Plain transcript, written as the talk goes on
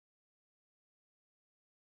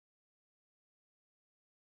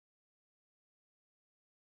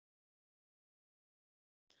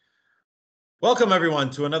Welcome,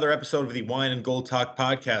 everyone, to another episode of the Wine and Gold Talk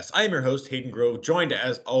podcast. I am your host, Hayden Grove, joined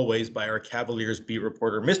as always by our Cavaliers beat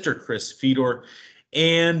reporter, Mr. Chris Fedor.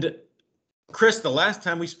 And Chris, the last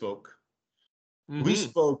time we spoke, we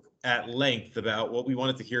spoke at length about what we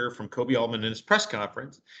wanted to hear from Koby Altman in his press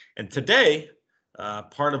conference. And today,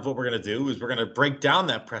 part of what we're going to do is we're going to break down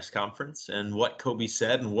that press conference and what Koby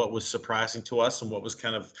said and what was surprising to us and what was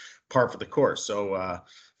kind of par for the course. So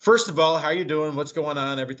first of all, how are you doing? What's going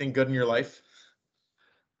on? Everything good in your life?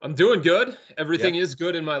 I'm doing good. Everything is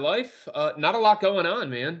good in my life. Not a lot going on,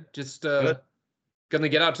 man. Just going to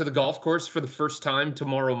get out to the golf course for the first time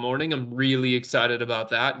tomorrow morning. I'm really excited about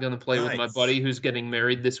that. Going to play with my buddy who's getting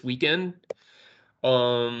married this weekend.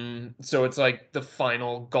 So it's like the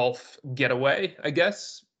final golf getaway, I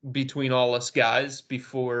guess, between all us guys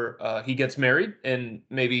before he gets married and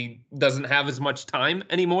maybe doesn't have as much time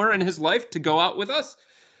anymore in his life to go out with us.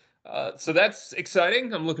 So that's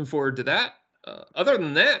exciting. I'm looking forward to that. Other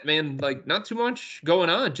than that, man, like not too much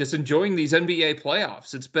going on. Just enjoying these NBA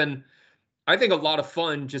playoffs. It's been, I think, a lot of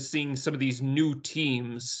fun just seeing some of these new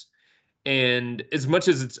teams. And as much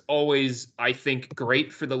as it's always, I think,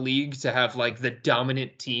 great for the league to have like the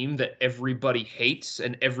dominant team that everybody hates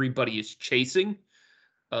and everybody is chasing,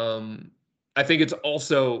 I think it's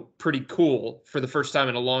also pretty cool for the first time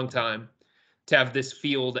in a long time to have this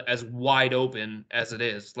field as wide open as it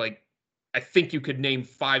is. Like, I think you could name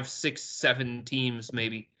 5, 6, 7 teams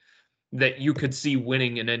maybe that you could see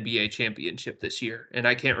winning an NBA championship this year. And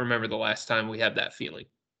I can't remember the last time we had that feeling.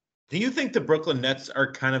 Do you think the Brooklyn Nets are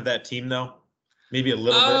kind of that team, though? Maybe a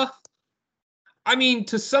little bit? I mean,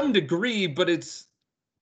 to some degree, but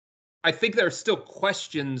I think there are still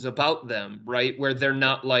questions about them, right? Where they're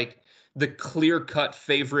not like the clear-cut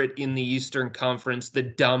favorite in the Eastern Conference, the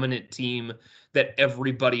dominant team that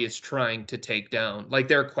everybody is trying to take down. Like,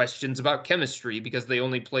 there are questions about chemistry because they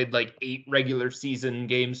only played like 8 regular season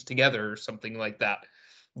games together or something like that.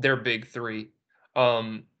 Their big three.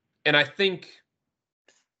 And I think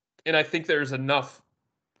there's enough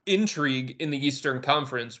intrigue in the Eastern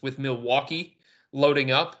Conference with Milwaukee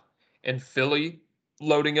loading up and Philly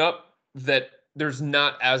loading up that there's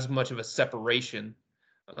not as much of a separation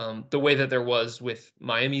the way that there was with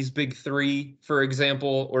Miami's big three, for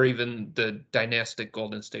example, or even the dynastic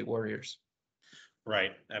Golden State Warriors.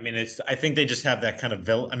 Right. I mean, I think they just have that kind of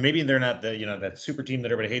villain. Maybe they're not that super team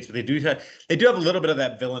that everybody hates, but they do have a little bit of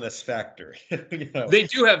that villainous factor. They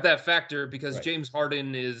do have that factor because James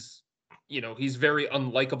Harden is, he's very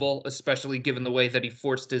unlikable, especially given the way that he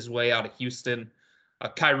forced his way out of Houston.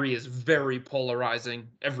 Kyrie is very polarizing.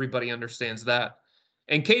 Everybody understands that.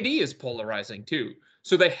 And KD is polarizing too.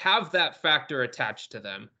 So they have that factor attached to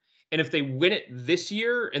them. And if they win it this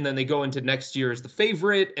year and then they go into next year as the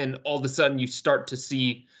favorite and all of a sudden you start to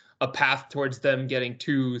see a path towards them getting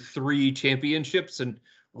 2, 3 championships and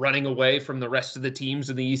running away from the rest of the teams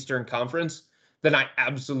in the Eastern Conference, then I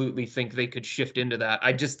absolutely think they could shift into that.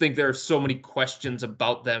 I just think there are so many questions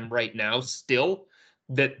about them right now still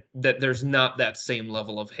that there's not that same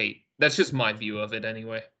level of hate. That's just my view of it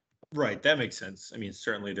anyway. Right. That makes sense. I mean,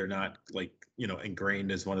 certainly they're not like,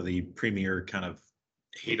 ingrained as one of the premier kind of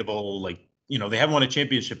hateable, like, they haven't won a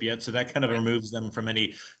championship yet. So that kind of removes them from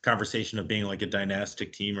any conversation of being like a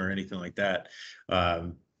dynastic team or anything like that.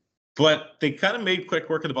 But they kind of made quick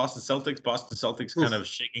work of the Boston Celtics. Boston Celtics kind of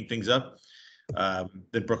shaking things up.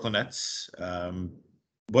 The Brooklyn Nets.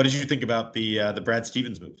 What did you think about the Brad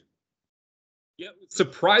Stevens move? Yeah,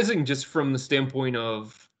 surprising just from the standpoint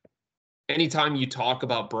of anytime you talk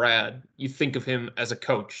about Brad, you think of him as a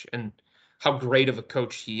coach and how great of a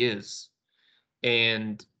coach he is.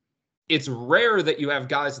 And it's rare that you have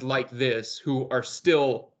guys like this who are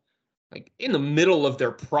still like in the middle of their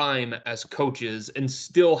prime as coaches and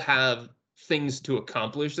still have things to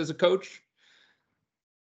accomplish as a coach.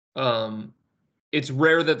 It's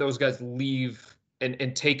rare that those guys leave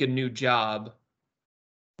and take a new job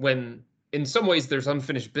when in some ways there's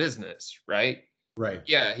unfinished business, right? Right.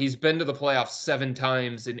 Yeah, he's been to the playoffs 7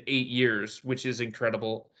 times in 8 years, which is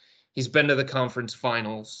incredible. He's been to the conference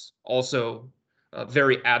finals, also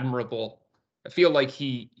very admirable. I feel like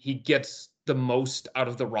he gets the most out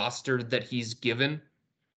of the roster that he's given.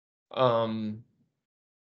 But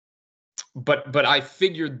I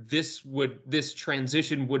figured this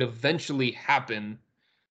transition would eventually happen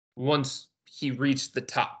once he reached the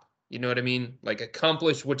top. You know what I mean? Like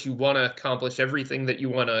accomplish what you want to accomplish, everything that you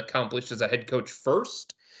want to accomplish as a head coach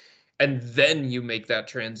first, and then you make that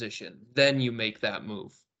transition. Then you make that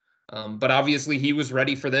move. But obviously he was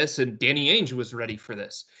ready for this, and Danny Ainge was ready for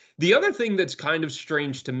this. The other thing that's kind of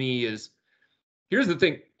strange to me is, here's the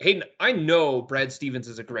thing, Hayden, I know Brad Stevens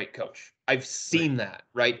is a great coach. I've seen that,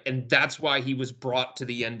 right? And that's why he was brought to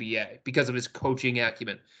the NBA, because of his coaching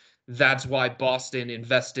acumen. That's why Boston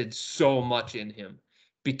invested so much in him,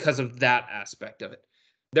 because of that aspect of it.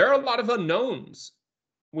 There are a lot of unknowns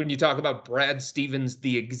when you talk about Brad Stevens,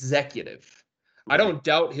 the executive. I don't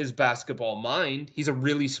doubt his basketball mind. He's a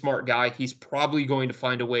really smart guy. He's probably going to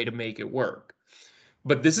find a way to make it work.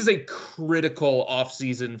 But this is a critical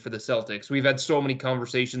offseason for the Celtics. We've had so many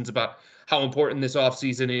conversations about how important this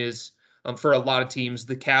offseason is for a lot of teams,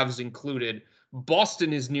 the Cavs included.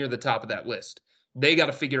 Boston is near the top of that list. They got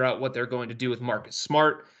to figure out what they're going to do with Marcus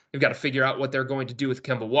Smart. They've got to figure out what they're going to do with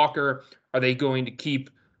Kemba Walker. Are they going to keep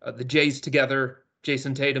the Jays together,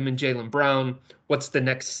 Jason Tatum and Jaylen Brown? What's the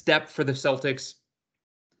next step for the Celtics?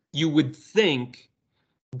 You would think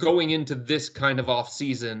going into this kind of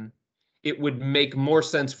offseason, it would make more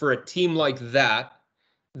sense for a team like that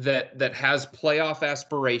has playoff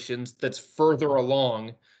aspirations, that's further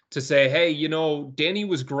along, to say, hey, you know, Danny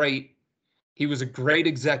was great. He was a great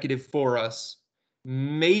executive for us.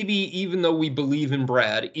 Maybe even though we believe in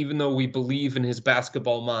Brad, even though we believe in his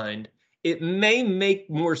basketball mind, it may make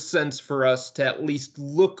more sense for us to at least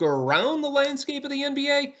look around the landscape of the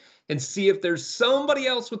NBA and see if there's somebody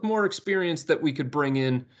else with more experience that we could bring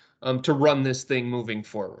in to run this thing moving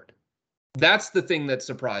forward. That's the thing that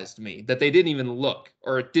surprised me, that they didn't even look,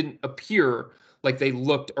 or it didn't appear like they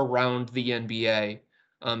looked around the NBA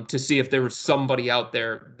to see if there was somebody out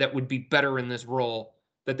there that would be better in this role,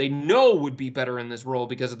 that they know would be better in this role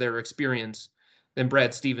because of their experience, than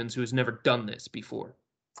Brad Stevens, who has never done this before.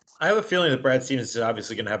 I have a feeling that Brad Stevens is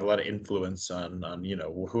obviously going to have a lot of influence on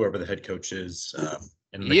whoever the head coach is,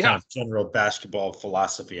 and the kind of general basketball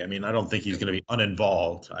philosophy. I mean, I don't think he's going to be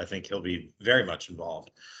uninvolved. I think he'll be very much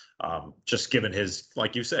involved, just given his,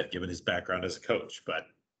 like you said, given his background as a coach. But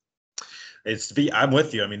I'm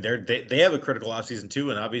with you. I mean, they have a critical offseason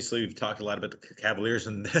too, and obviously we've talked a lot about the Cavaliers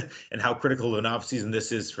and and how critical of an offseason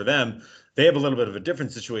this is for them. They have a little bit of a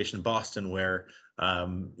different situation in Boston, where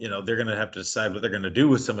they're going to have to decide what they're going to do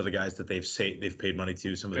with some of the guys that they've paid money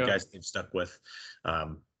to, some of the guys they've stuck with.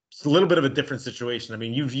 It's a little bit of a different situation. I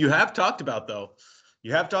mean, you have talked about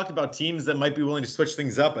teams that might be willing to switch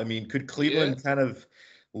things up. I mean, could Cleveland kind of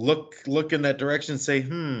look in that direction and say,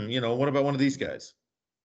 what about one of these guys?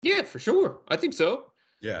 Yeah, for sure. I think so.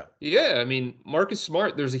 Yeah. Yeah, I mean, Marcus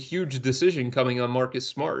Smart, there's a huge decision coming on Marcus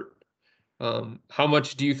Smart. How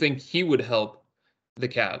much do you think he would help the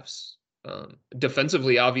Cavs?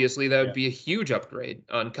 Defensively, obviously, that would be a huge upgrade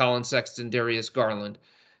on Colin Sexton, Darius Garland.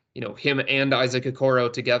 Him and Isaac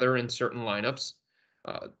Okoro together in certain lineups.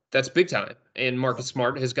 That's big time. And Marcus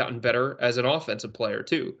Smart has gotten better as an offensive player,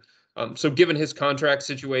 too. So given his contract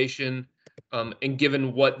situation, and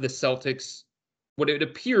given what the Celtics, what it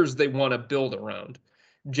appears they want to build around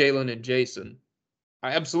Jaylen and Jason,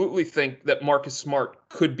 I absolutely think that Marcus Smart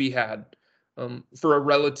could be had for a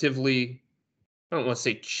relatively, I don't want to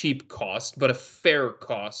say cheap cost, but a fair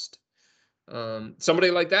cost.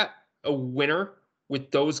 Somebody like that, a winner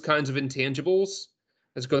with those kinds of intangibles,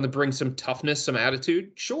 that's going to bring some toughness, some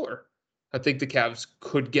attitude. Sure. I think the Cavs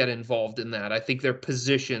could get involved in that. I think they're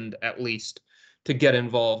positioned, at least, to get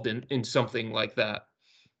involved in something like that.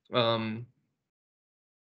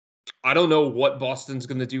 I don't know what Boston's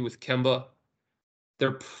going to do with Kemba.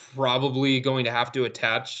 They're probably going to have to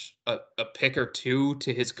attach a pick or two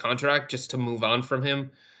to his contract just to move on from him.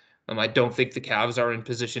 I don't think the Cavs are in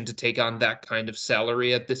position to take on that kind of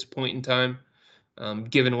salary at this point in time,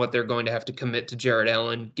 given what they're going to have to commit to Jarrett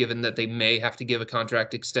Allen, given that they may have to give a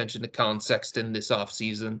contract extension to Colin Sexton this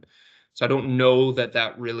offseason. So I don't know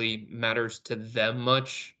that really matters to them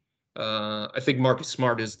much. I think Marcus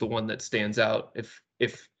Smart is the one that stands out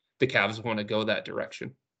if the Cavs want to go that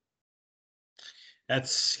direction.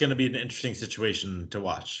 That's going to be an interesting situation to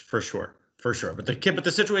watch, for sure. But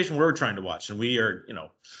the situation we're trying to watch, and we are,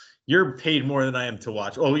 you're paid more than I am to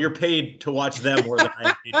watch. Well, you're paid to watch them more than I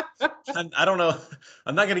am paid. I don't know.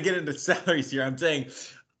 I'm not going to get into salaries here. I'm saying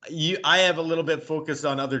I have a little bit focused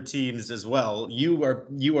on other teams as well. You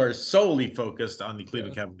are solely focused on the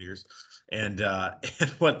Cleveland Cavaliers and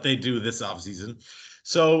what they do this offseason.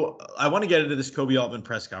 So I want to get into this Koby Altman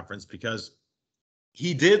press conference because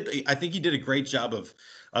I think he did a great job of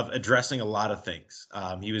addressing a lot of things.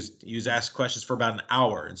 He was asked questions for about an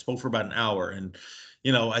hour and spoke for about an hour. And,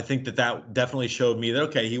 I think that definitely showed me that,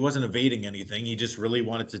 okay, he wasn't evading anything. He just really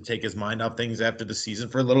wanted to take his mind off things after the season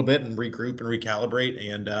for a little bit and regroup and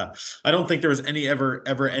recalibrate. And I don't think there was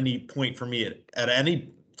ever any point for me at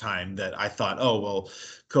any time that I thought, oh, well,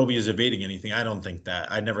 Koby is evading anything. I don't think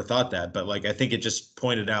that. I never thought that. But I think it just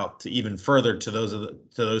pointed out to even further to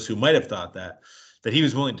those who might have thought that he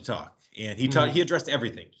was willing to talk. And he addressed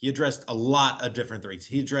everything. He addressed a lot of different things.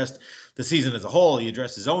 He addressed the season as a whole. He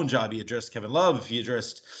addressed his own job. He addressed Kevin Love. He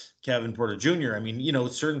addressed Kevin Porter Jr. I mean,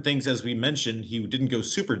 certain things, as we mentioned, he didn't go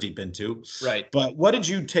super deep into. Right. But what did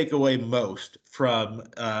you take away most from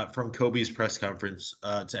Koby's press conference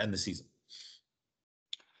to end the season?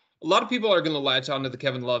 A lot of people are going to latch onto the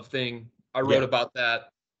Kevin Love thing. I wrote about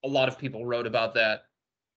that. A lot of people wrote about that.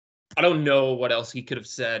 I don't know what else he could have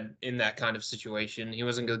said in that kind of situation. He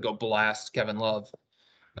wasn't going to go blast Kevin Love.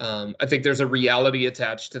 I think there's a reality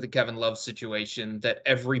attached to the Kevin Love situation that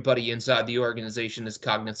everybody inside the organization is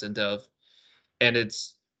cognizant of. And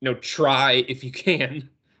it's, try if you can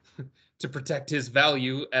to protect his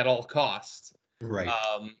value at all costs. Right.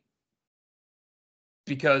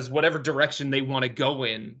 Because whatever direction they want to go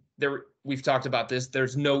in, we've talked about this,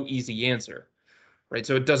 there's no easy answer, right?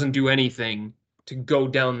 So it doesn't do anything to go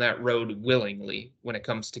down that road willingly when it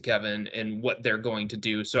comes to Kevin and what they're going to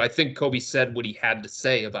do. So I think Koby said what he had to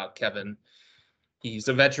say about Kevin. He's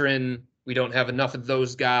a veteran. We don't have enough of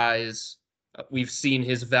those guys. We've seen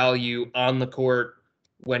his value on the court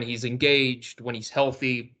when he's engaged, when he's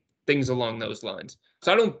healthy, things along those lines.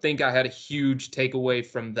 So I don't think I had a huge takeaway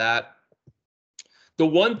from that. The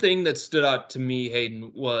one thing that stood out to me,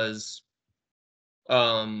 Hayden, was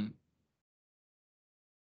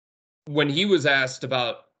when he was asked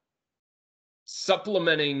about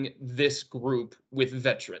supplementing this group with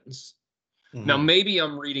veterans. Mm-hmm. Now, maybe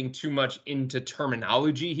I'm reading too much into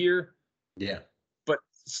terminology here. Yeah. But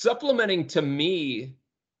supplementing to me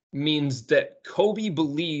means that Koby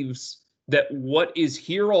believes that what is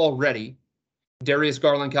here already, Darius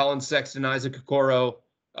Garland, Colin Sexton, Isaac Okoro,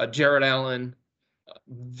 Jarrett Allen,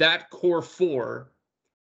 that core four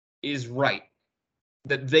is right.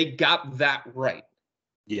 That they got that right.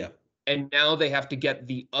 Yeah. And now they have to get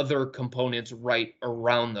the other components right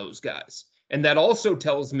around those guys. And that also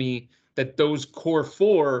tells me that those core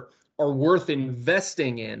four are worth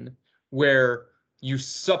investing in, where you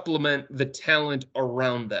supplement the talent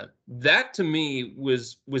around them. That to me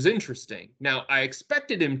was interesting. Now, I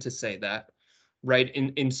expected him to say that, right?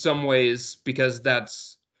 In some ways, because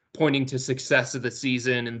that's pointing to success of the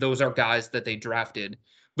season, and those are guys that they drafted.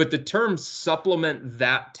 But the term supplement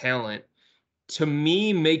that talent, to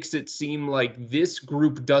me, makes it seem like this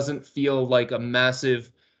group doesn't feel like a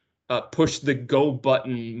massive push the go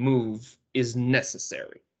button move is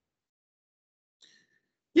necessary.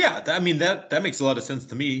 Yeah, I mean, that makes a lot of sense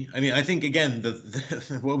to me. I mean, I think, again,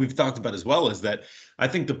 what we've talked about as well is that I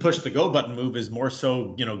think the push the go button move is more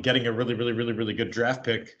so, getting a really, really, really, really good draft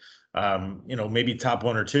pick, maybe top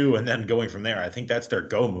 1 or 2, and then going from there. I think that's their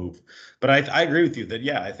go move. But I agree with you that,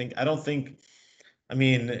 yeah, I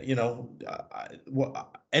mean,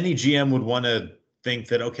 any GM would want to think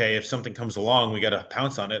that, okay, if something comes along, we got to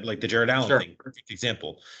pounce on it, like the Jarrett Allen thing, perfect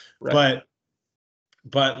example. Right.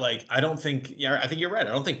 But like, I think you're right. I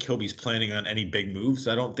don't think Koby's planning on any big moves.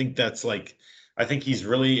 I don't think that's like, I think he's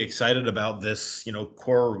really excited about this,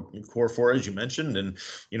 core four, as you mentioned, and,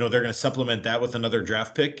 they're going to supplement that with another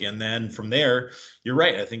draft pick. And then from there, you're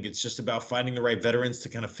right. I think it's just about finding the right veterans to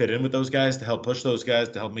kind of fit in with those guys, to help push those guys,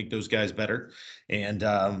 to help make those guys better. And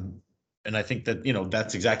I think that,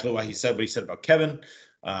 that's exactly why he said what he said about Kevin.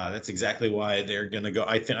 That's exactly why they're going to go.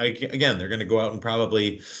 Again, they're going to go out and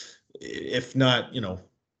probably, if not,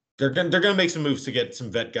 they're gonna make some moves to get some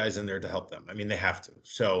vet guys in there to help them. I mean, they have to.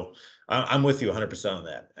 So I'm with you 100% on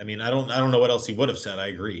that. I mean, I don't know what else he would have said. I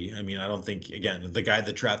agree. I mean, I don't think, again, the guy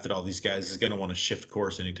that drafted all these guys is going to want to shift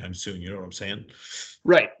course anytime soon. You know what I'm saying?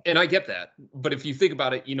 Right. And I get that. But if you think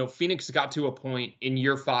about it, Phoenix got to a point in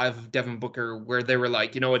year 5 of Devin Booker where they were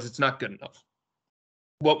like, it's not good enough.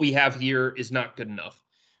 What we have here is not good enough.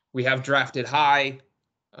 We have drafted high.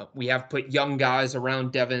 We have put young guys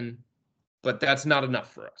around Devin, but that's not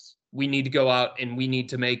enough for us. We need to go out and we need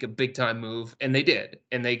to make a big time move. And they did.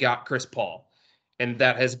 And they got Chris Paul. And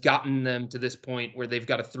that has gotten them to this point where they've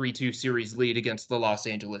got a 3-2 series lead against the Los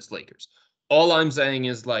Angeles Lakers. All I'm saying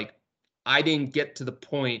is, like, I didn't get to the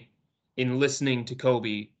point in listening to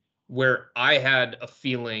Koby where I had a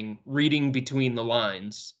feeling, reading between the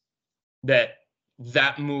lines, that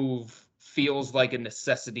move feels like a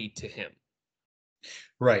necessity to him.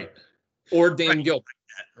 Right. Or Dan Gilbert.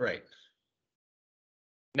 Right.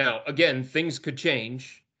 Now, again, things could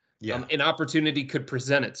change. Yeah. An opportunity could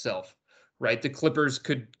present itself, right? The Clippers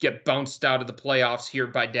could get bounced out of the playoffs here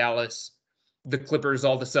by Dallas. The Clippers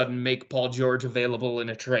all of a sudden make Paul George available in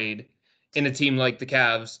a trade, and a team like the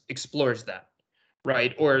Cavs explores that,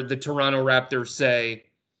 right? Or the Toronto Raptors say,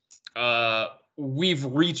 we've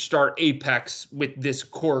reached our apex with this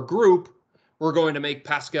core group. We're going to make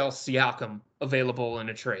Pascal Siakam available in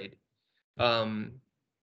a trade.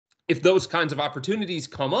 if those kinds of opportunities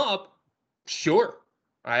come up, sure.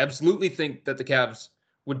 I absolutely think that the Cavs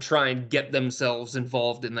would try and get themselves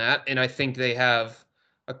involved in that. And I think they have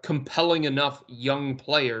a compelling enough young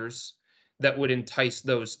players that would entice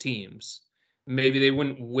those teams. Maybe they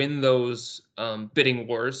wouldn't win those bidding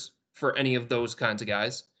wars for any of those kinds of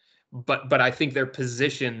guys, but I think they're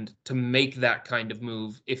positioned to make that kind of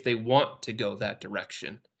move if they want to go that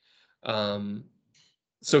direction.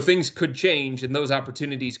 So things could change and those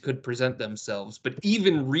opportunities could present themselves. But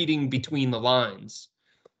even reading between the lines,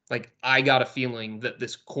 like I got a feeling that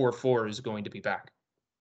this core four is going to be back.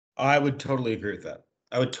 I would totally agree with that.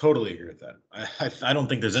 I would totally agree with that. I don't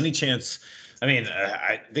think there's any chance. I mean,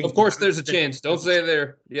 I think. Of course, there's a chance. Don't say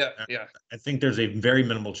there. Yeah, yeah. I think there's a very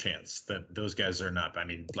minimal chance that those guys are not. I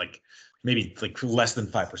mean, like maybe like less than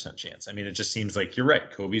 5% chance. I mean, it just seems like you're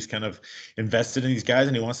right. Koby's kind of invested in these guys,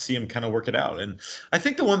 and he wants to see them kind of work it out. And I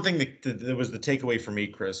think the one thing that was the takeaway for me,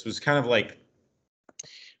 Chris, was kind of like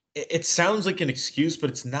it sounds like an excuse, but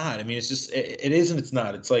it's not. I mean, it's just it is and it's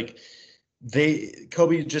not. It's like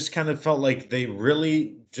Koby just kind of felt like they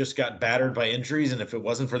really just got battered by injuries, and if it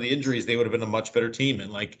wasn't for the injuries, they would have been a much better team.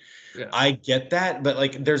 And like, yeah. I get that, but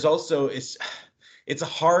like, there's also it's a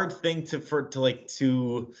hard thing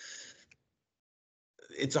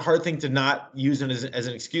it's a hard thing to not use it as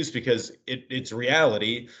an excuse because it's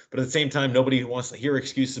reality. But at the same time, nobody wants to hear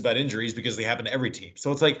excuses about injuries because they happen to every team.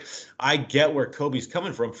 So it's like, I get where Koby's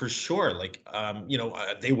coming from for sure. Like,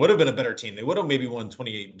 they would have been a better team. They would have maybe won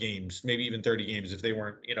 28 games, maybe even 30 games if they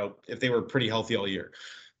weren't, if they were pretty healthy all year.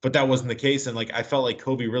 But that wasn't the case. And like, I felt like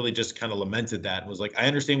Koby really just kind of lamented that and was like, I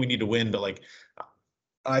understand we need to win, but like,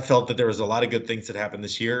 I felt that there was a lot of good things that happened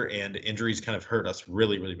this year and injuries kind of hurt us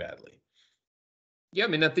really, really badly. Yeah, I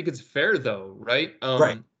mean, I think it's fair though, right?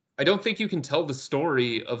 Right. I don't think you can tell the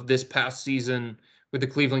story of this past season with the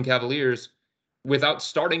Cleveland Cavaliers without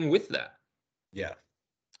starting with that. Yeah.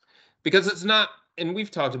 Because it's not, and we've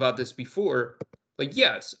talked about this before, like,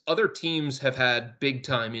 yes, other teams have had big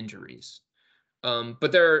time injuries.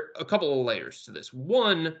 But there are a couple of layers to this.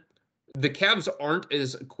 One, the Cavs aren't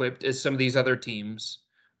as equipped as some of these other teams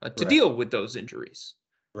to deal with those injuries.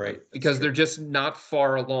 Right. Because they're just not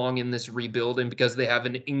far along in this rebuild and because they have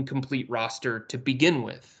an incomplete roster to begin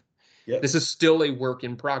with. Yep. This is still a work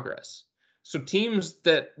in progress. So teams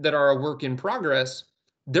that are a work in progress,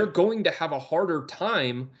 they're going to have a harder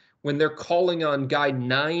time when they're calling on guy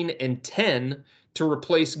 9 and 10 to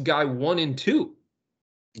replace guy 1 and 2.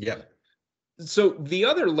 Yeah. So the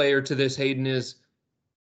other layer to this, Hayden, is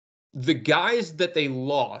the guys that they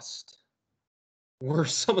lost were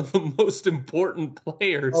some of the most important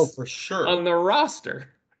players. Oh, for sure. On the roster.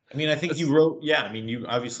 I mean, I think you wrote, yeah. I mean, you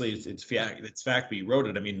obviously it's fact, but you wrote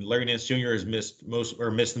it. I mean, Larry Nance Jr. has missed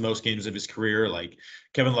the most games of his career. Like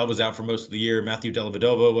Kevin Love was out for most of the year. Matthew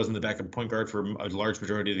Dellavedova wasn't the backup point guard for a large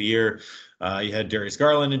majority of the year. You had Darius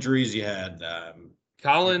Garland injuries. You had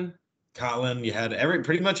Colin. You had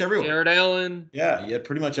pretty much everyone. Jared Allen. Yeah, you had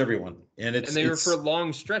pretty much everyone, and they were for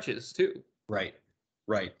long stretches too. Right.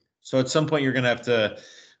 So at some point you're gonna have to.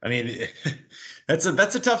 I mean, that's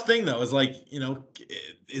a tough thing though. Is like,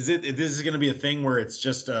 this is going to be a thing where it's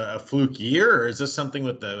just a fluke year, or is this something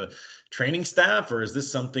with the training staff, or is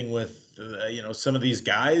this something with some of these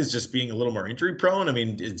guys just being a little more injury prone? I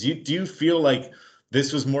mean, do you feel like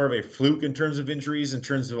this was more of a fluke in terms of injuries, in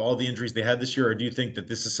terms of all the injuries they had this year, or do you think that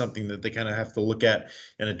this is something that they kind of have to look at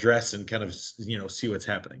and address and kind of see what's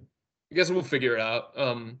happening? I guess we'll figure it out.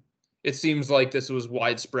 It seems like this was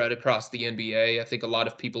widespread across the NBA. I think a lot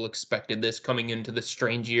of people expected this coming into this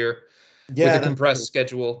strange year with a compressed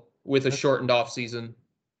schedule, with a shortened offseason.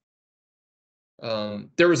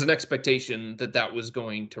 There was an expectation that was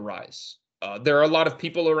going to rise. There are a lot of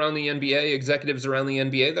people around the NBA, executives around the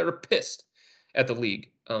NBA, that are pissed at the league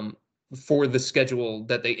for the schedule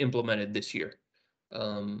that they implemented this year,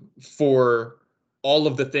 for all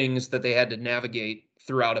of the things that they had to navigate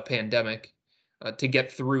throughout a pandemic. To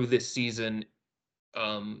get through this season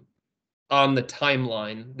on the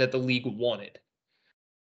timeline that the league wanted.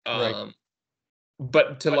 Right.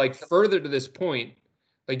 But to further to this point,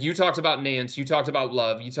 like you talked about Nance, you talked about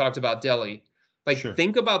Love, you talked about Delly. Like, sure.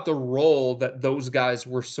 Think about the role that those guys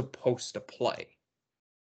were supposed to play.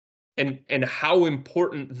 And how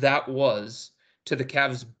important that was to the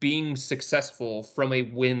Cavs being successful from a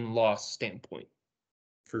win-loss standpoint.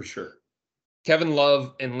 For sure. Kevin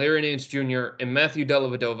Love and Larry Nance Jr. and Matthew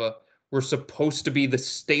Dellavedova were supposed to be the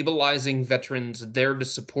stabilizing veterans there to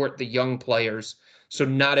support the young players, so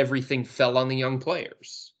not everything fell on the young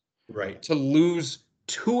players. Right. To lose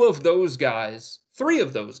three of those guys,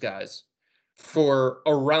 for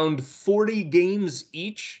around 40 games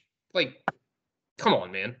each, like, come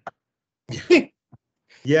on, man.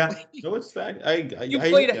 Yeah, no, it's fact. You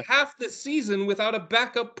played half the season without a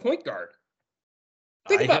backup point guard.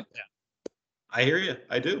 Think about that. I hear you.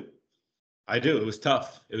 I do. It was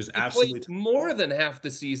tough. It was absolutely tough. More than half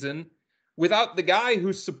the season without the guy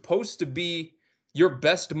who's supposed to be your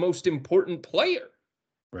best, most important player.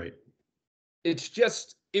 Right. It's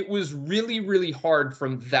just, it was really, really hard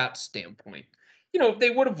from that standpoint. You know, if they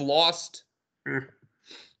would have lost,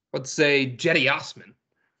 let's say, Jetty Osman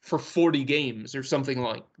for 40 games or something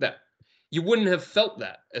like that, you wouldn't have felt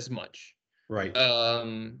that as much. Right.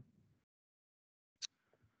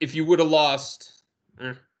 If you would have lost,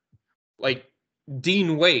 like,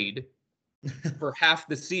 Dean Wade for half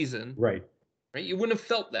the season, right, you wouldn't have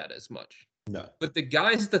felt that as much. No. But the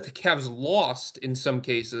guys that the Cavs lost in some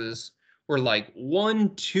cases were like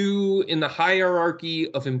 1, 2 in the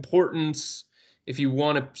hierarchy of importance. If you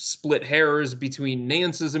want to split hairs between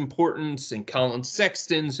Nance's importance and Colin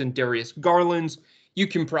Sexton's and Darius Garland's, you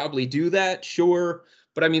can probably do that, sure.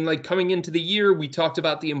 But I mean, like, coming into the year, we talked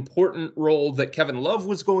about the important role that Kevin Love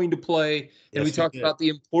was going to play. And we talked about the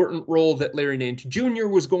important role that Larry Nance Jr.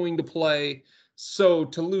 was going to play. So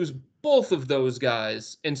to lose both of those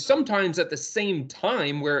guys, and sometimes at the same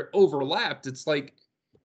time where it overlapped, it's like,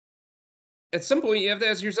 at some point you have to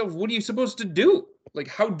ask yourself, what are you supposed to do? Like,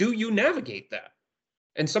 how do you navigate that?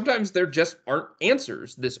 And sometimes there just aren't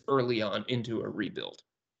answers this early on into a rebuild.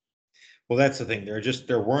 Well, that's the thing.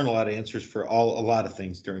 There weren't a lot of answers for a lot of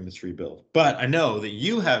things during this rebuild. But I know that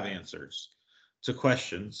you have answers to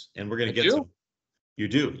questions, and we're going to get to them. You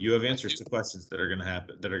do. You have answers to questions that are going to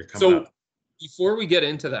happen, that are coming up. Before we get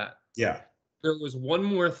into that, yeah, there was one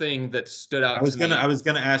more thing that stood out. I was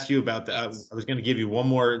gonna ask you about that. I was gonna give you one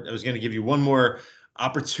more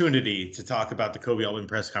opportunity to talk about the Koby Altman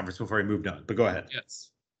press conference before we moved on. But go ahead.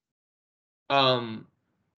 Yes.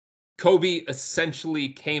 Koby essentially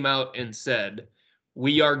came out and said,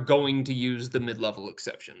 we are going to use the mid-level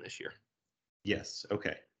exception this year. Yes.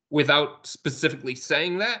 Okay. Without specifically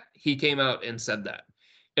saying that, he came out and said that.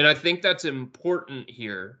 And I think that's important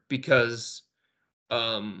here because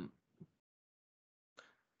the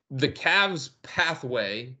Cavs'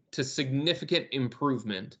 pathway to significant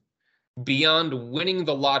improvement beyond winning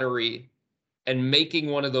the lottery and making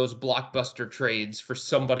one of those blockbuster trades for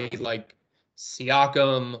somebody like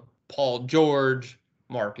Siakam, Paul George,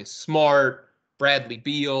 Marcus Smart, Bradley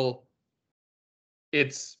Beal,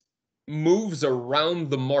 it's moves around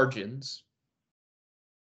the margins.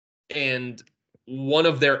 And one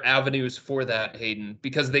of their avenues for that, Hayden,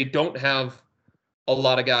 because they don't have a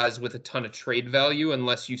lot of guys with a ton of trade value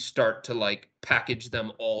unless you start to like package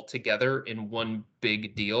them all together in one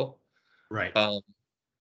big deal. Right.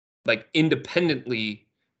 Like independently,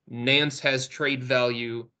 Nance has trade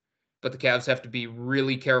value, but the Cavs have to be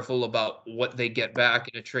really careful about what they get back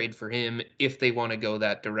in a trade for him if they want to go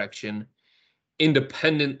that direction.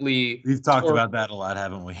 Independently, we've talked about that a lot,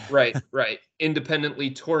 haven't we? Right.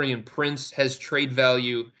 Independently, Taurean Prince has trade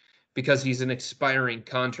value because he's an expiring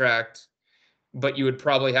contract, but you would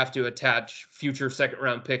probably have to attach future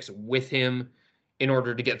second-round picks with him in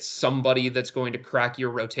order to get somebody that's going to crack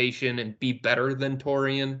your rotation and be better than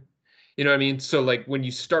Taurean. You know what I mean? So, like, when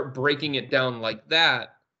you start breaking it down like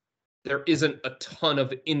that, there isn't a ton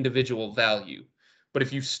of individual value. But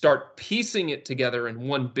if you start piecing it together in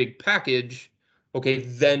one big package, okay,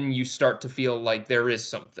 then you start to feel like there is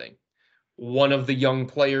something. One of the young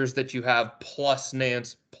players that you have plus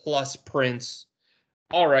Nance plus Prince,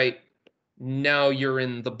 all right, now you're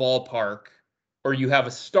in the ballpark, or you have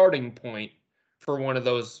a starting point for one of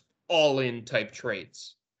those all-in type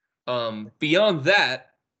trades. Beyond that,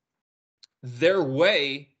 their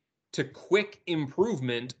way to quick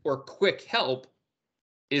improvement or quick help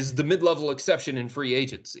is the mid-level exception in free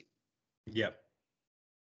agency. Yep.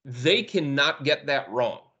 They cannot get that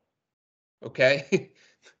wrong, okay?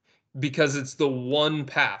 Because it's the one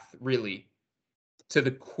path, really, to the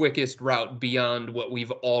quickest route beyond what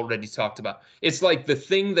we've already talked about. It's like the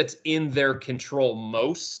thing that's in their control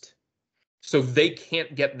most, so they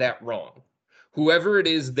can't get that wrong. Whoever it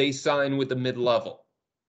is they sign with the mid-level,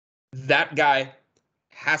 that guy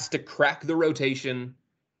has to crack the rotation,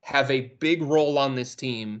 have a big role on this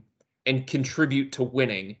team, and contribute to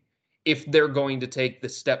winning if they're going to take the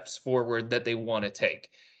steps forward that they want to take.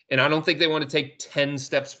 And I don't think they want to take 10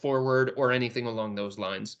 steps forward or anything along those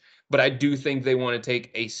lines, but I do think they want to take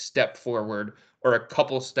a step forward or a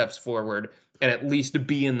couple steps forward and at least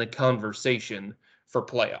be in the conversation for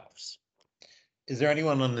playoffs. Is there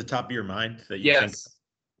anyone on the top of your mind that you think?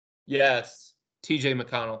 Yes. TJ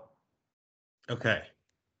McConnell. Okay.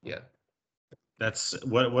 Yeah. That's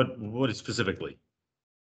what is specifically?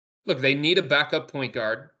 Look, they need a backup point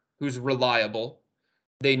guard. who's reliable.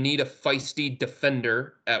 They need a feisty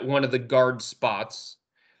defender at one of the guard spots.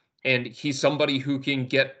 And he's somebody who can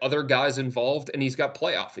get other guys involved, and he's got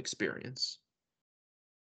playoff experience.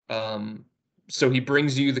 So he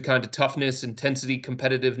brings you the kind of toughness, intensity,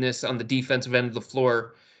 competitiveness on the defensive end of the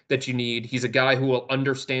floor that you need. He's a guy who will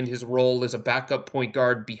understand his role as a backup point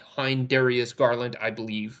guard behind Darius Garland, I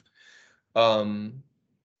believe. And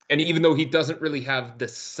even though he doesn't really have the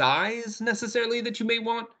size necessarily that you may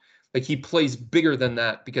want, like he plays bigger than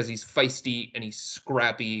that because he's feisty and he's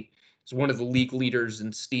scrappy. He's one of the league leaders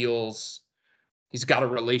in steals. He's got a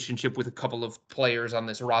relationship with a couple of players on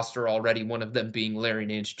this roster already, one of them being Larry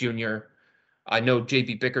Nance Jr. I know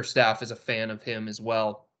JB Bickerstaff is a fan of him as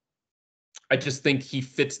well. I just think he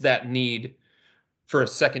fits that need for a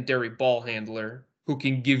secondary ball handler who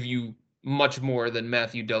can give you much more than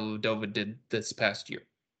Matthew Dellavedova did this past year.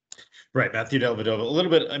 Right, Matthew Dellavedova. A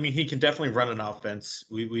little bit. I mean, he can definitely run an offense.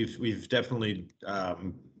 We've definitely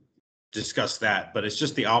discussed that, but it's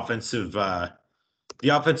just the offensive,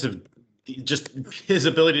 just his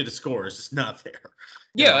ability to score is just not there.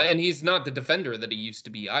 Yeah, and he's not the defender that he used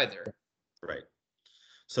to be either. Right.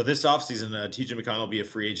 So this offseason, TJ McConnell will be a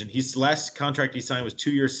free agent. His last contract he signed was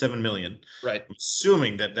 2 years, $7 million. Right. I'm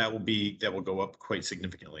assuming that will go up quite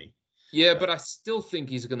significantly. Yeah, but I still think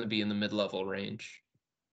he's going to be in the mid-level range.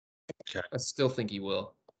 Okay. I still think he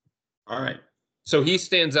will. All right. So he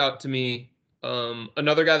stands out to me.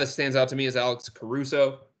 Another guy that stands out to me is Alex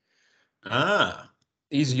Caruso.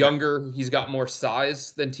 He's younger. He's got more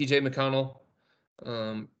size than TJ McConnell.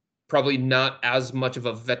 Probably not as much of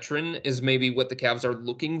a veteran as maybe what the Cavs are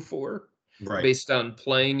looking for, right, based on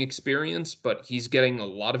playing experience, but he's getting a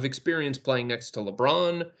lot of experience playing next to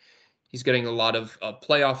LeBron. He's getting a lot of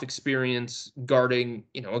playoff experience guarding,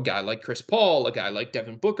 a guy like Chris Paul, a guy like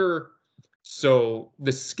Devin Booker. So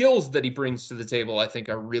the skills that he brings to the table, I think,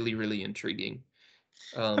 are really, really intriguing.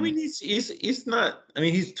 I mean, he's not. I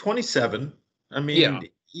mean, he's 27. I mean,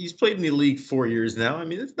 he's played in the league 4 years now. I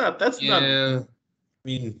mean, not. I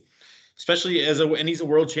mean, especially and he's a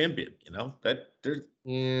world champion.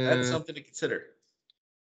 That's something to consider.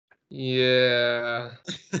 Yeah.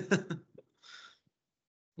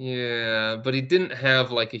 Yeah, but he didn't have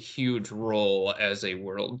like a huge role as a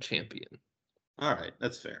world champion. All right,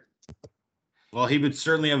 that's fair. Well, he would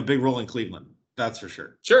certainly have a big role in Cleveland. That's for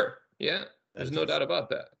sure. Sure. Yeah. There's no doubt about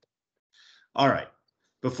that. All right.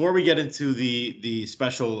 Before we get into the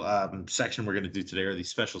special section we're going to do today, or the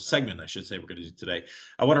special segment, I should say, we're going to do today,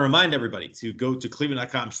 I want to remind everybody to go to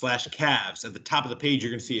cleveland.com/Cavs. At the top of the page,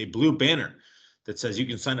 you're going to see a blue banner that says you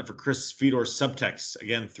can sign up for Chris Fedor's subtext.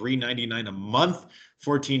 Again, $3.99 a month,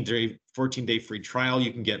 14-day free trial.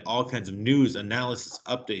 You can get all kinds of news, analysis,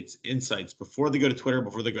 updates, insights before they go to Twitter,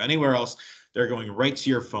 before they go anywhere else. They're going right to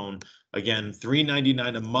your phone. Again,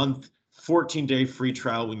 $3.99 a month. 14-day free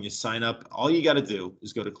trial when you sign up. All you got to do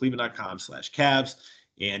is go to cleveland.com/Cavs,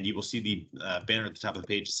 and you will see the banner at the top of the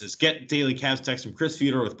page. It says, get daily Cavs text from Chris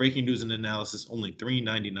Fedor with breaking news and analysis, only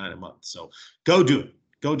 $3.99 a month. So go do it.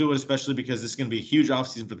 Go do it, especially because this is going to be a huge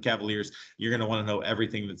offseason for the Cavaliers. You're going to want to know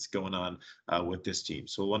everything that's going on with this team.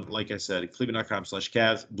 So like I said,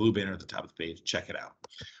 cleveland.com/Cavs, blue banner at the top of the page. Check it out.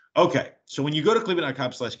 Okay, so when you go to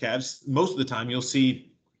cleveland.com/Cavs, most of the time you'll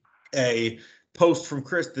see a post from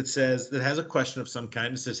Chris that has a question of some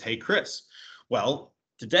kind that says, hey, Chris. Well,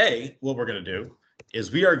 today, what we're going to do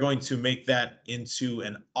is we are going to make that into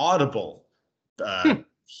an audible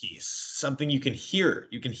piece, something you can hear.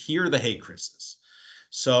 You can hear the hey, Chris's.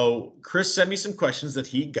 So Chris sent me some questions that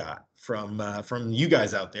he got from you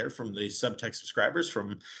guys out there, from the subtext subscribers,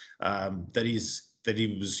 from that he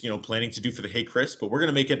was planning to do for the Hey Chris, but we're going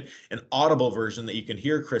to make it an audible version that you can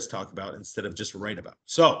hear Chris talk about instead of just write about.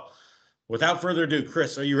 So without further ado,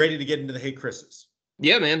 Chris, are you ready to get into the Hey Chris's?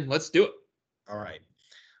 Yeah, man, let's do it. All right.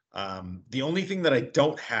 The only thing that I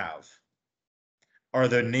don't have are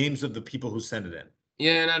the names of the people who sent it in.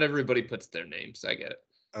 Yeah, not everybody puts their names. I get it.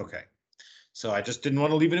 Okay. So I just didn't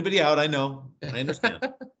want to leave anybody out. I know. I understand.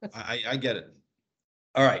 I get it.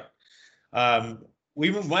 All right.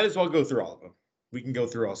 We might as well go through all of them. We can go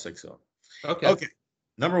through all 6 of them. Okay.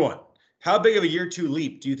 Number 1. How big of a year 2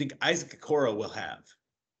 leap do you think Isaac Okoro will have?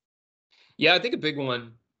 Yeah, I think a big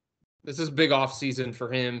one. This is a big off season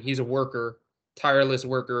for him. He's a worker, tireless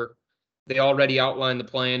worker. They already outlined the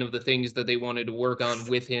plan of the things that they wanted to work on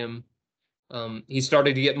with him. He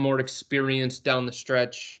started to get more experience down the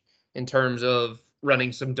stretch in terms of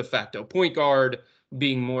running some de facto point guard,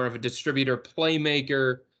 being more of a distributor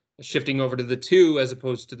playmaker, shifting over to the 2 as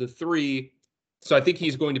opposed to the 3. So I think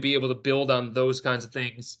he's going to be able to build on those kinds of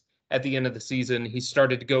things at the end of the season. He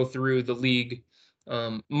started to go through the league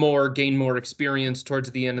gain more experience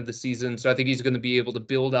towards the end of the season. So I think he's going to be able to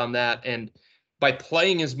build on that. And by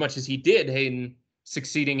playing as much as he did, Hayden,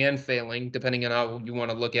 succeeding and failing, depending on how you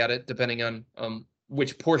want to look at it, depending on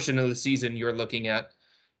which portion of the season you're looking at,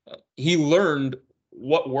 he learned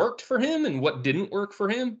what worked for him and what didn't work for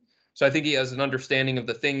him. So I think he has an understanding of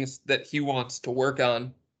the things that he wants to work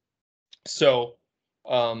on. So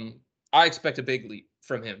I expect a big leap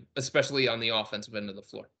from him, especially on the offensive end of the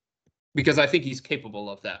floor, because I think he's capable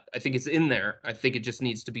of that. I think it's in there. I think it just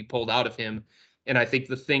needs to be pulled out of him. And I think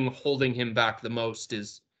the thing holding him back the most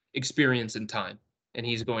is experience and time. And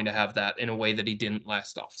he's going to have that in a way that he didn't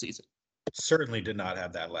last offseason. Certainly did not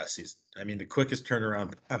have that last season. I mean, the quickest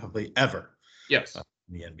turnaround probably ever. Yes.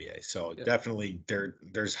 In the NBA. So definitely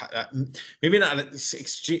there's maybe not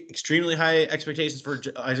extremely high expectations for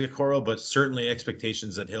Isaac Okoro, but certainly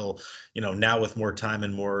expectations that he'll, now with more time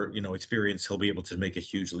and more, experience, he'll be able to make a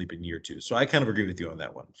huge leap in year 2. So I kind of agree with you on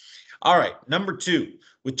that one. All right. Number 2,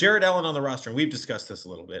 with Jared Allen on the roster, and we've discussed this a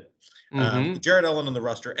little bit. With Jared Allen on the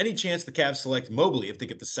roster, any chance the Cavs select Mobley if they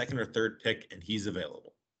get the 2nd or 3rd pick and he's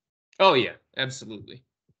available? Oh yeah, absolutely.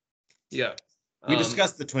 Yeah. We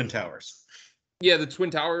discussed the Twin Towers. Yeah, the Twin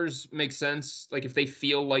Towers make sense. Like if they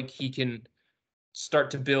feel like he can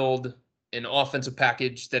start to build an offensive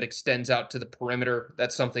package that extends out to the perimeter,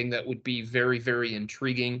 that's something that would be very, very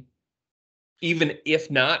intriguing. Even if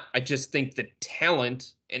not, I just think the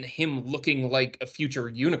talent and him looking like a future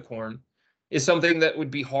unicorn is something that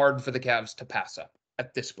would be hard for the Cavs to pass up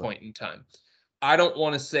at this point in time. I don't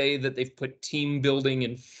want to say that they've put team building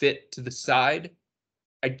and fit to the side.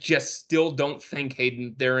 I just still don't think,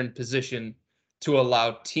 Hayden, they're in position to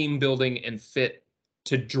allow team building and fit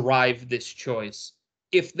to drive this choice.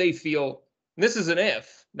 If they feel, this is an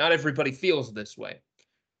if, not everybody feels this way,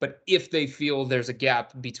 but if they feel there's a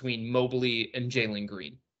gap between Mobley and Jalen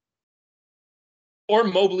Green. Or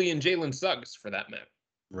Mobley and Jalen Suggs, for that matter.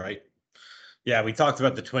 Right. Yeah, we talked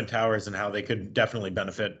about the Twin Towers and how they could definitely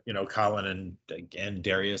benefit, Colin and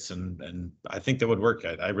Darius, and I think that would work.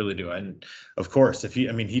 I really do. And of course,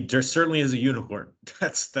 he certainly is a unicorn.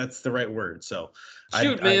 That's the right word. So,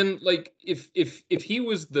 man, like if he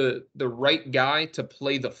was the right guy to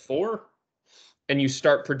play the 4, and you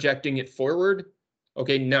start projecting it forward,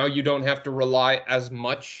 okay, now you don't have to rely as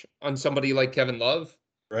much on somebody like Kevin Love.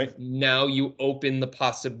 Right. Now you open the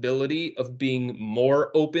possibility of being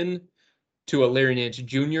more open to a Larry Nance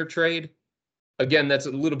Jr. trade. Again, that's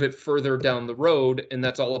a little bit further down the road, and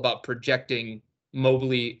that's all about projecting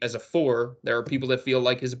Mobley as a 4. There are people that feel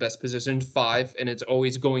like his best position is 5, and it's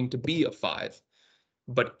always going to be a 5.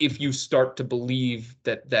 But if you start to believe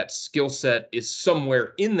that that skill set is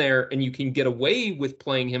somewhere in there and you can get away with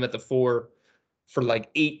playing him at the 4 for like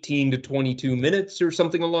 18 to 22 minutes or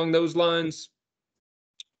something along those lines,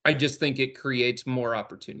 I just think it creates more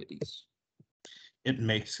opportunities. It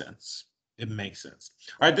makes sense. It makes sense.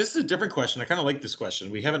 All right, this is a different question. I kind of like this question.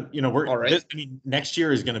 We haven't, All right. Next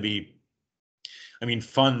year is going to be,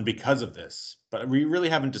 fun because of this, but we really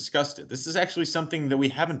haven't discussed it. This is actually something that we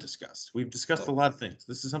haven't discussed. We've discussed a lot of things.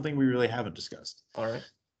 This is something we really haven't discussed. All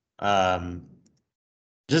right.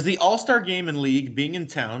 Does the All-Star game and league being in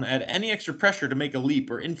town add any extra pressure to make a leap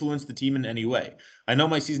or influence the team in any way? I know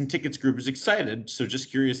my season tickets group is excited, so just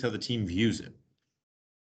curious how the team views it.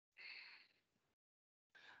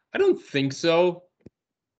 I don't think so.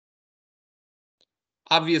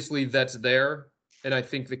 Obviously, that's there, and I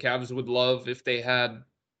think the Cavs would love if they had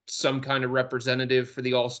some kind of representative for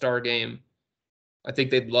the All-Star game. I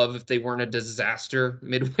think they'd love if they weren't a disaster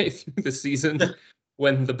midway through the season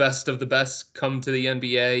when the best of the best come to the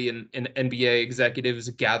NBA and NBA executives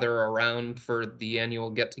gather around for the annual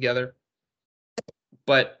get-together.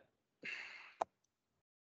 But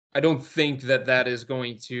I don't think that is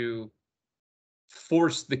going to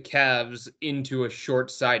force the Cavs into a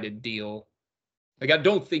short-sighted deal. Like, I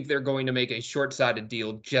don't think they're going to make a short-sighted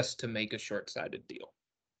deal just to make a short-sighted deal.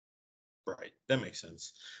 Right. That makes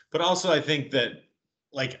sense. But also, I think that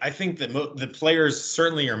the players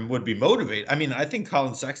certainly would be motivated. I think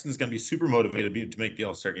Colin Sexton's going to be super motivated to make the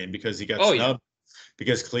All-Star game because he got snubbed.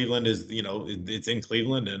 Because Cleveland is, it's in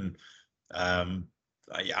Cleveland. And I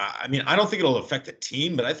don't think it'll affect the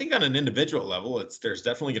team, but I think on an individual level, there's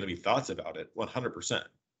definitely going to be thoughts about it. 100%.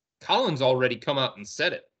 Colin's already come out and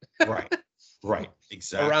said it. Right. Right.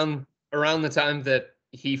 Exactly. Around the time that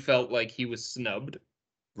he felt like he was snubbed.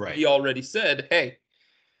 Right. He already said, hey,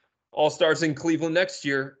 All-Stars in Cleveland next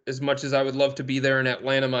year, as much as I would love to be there in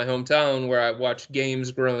Atlanta, my hometown, where I watched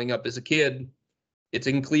games growing up as a kid, it's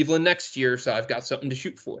in Cleveland next year, so I've got something to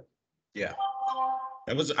shoot for. Yeah.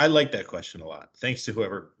 I like that question a lot. Thanks to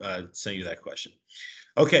whoever sent you that question.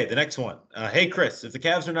 Okay, the next one. Hey, Chris, if the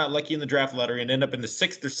Cavs are not lucky in the draft lottery and end up in the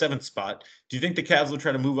 6th or 7th spot, do you think the Cavs will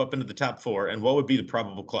try to move up into the top 4? And what would be the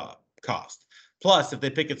probable cost? Plus, if they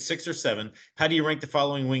pick at 6 or 7, how do you rank the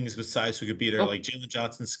following wings with size who could be there, like Jalen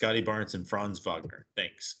Johnson, Scotty Barnes, and Franz Wagner?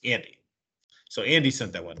 Thanks, Andy. So Andy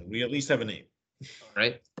sent that one. We at least have a name. All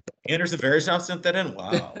right. Anderson Varejao sent that in?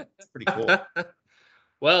 Wow, that's pretty cool.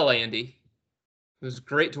 Well, Andy, it was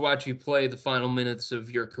great to watch you play the final minutes of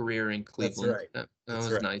your career in Cleveland. That's right. That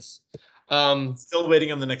was right. Nice. Still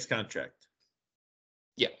waiting on the next contract.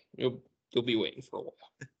 Yeah, you'll be waiting for a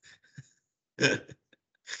while.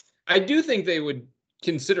 I do think they would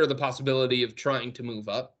consider the possibility of trying to move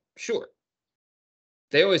up. Sure.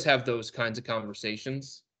 They always have those kinds of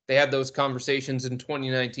conversations. They had those conversations in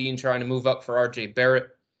 2019 trying to move up for RJ Barrett.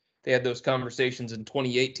 They had those conversations in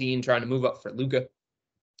 2018 trying to move up for Luka.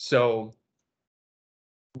 So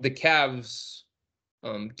the Cavs,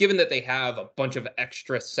 given that they have a bunch of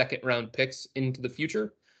extra second-round picks into the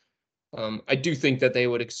future, I do think that they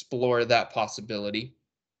would explore that possibility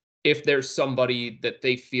if there's somebody that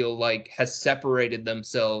they feel like has separated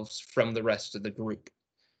themselves from the rest of the group.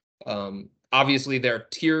 Obviously, there are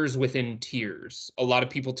tiers within tiers. A lot of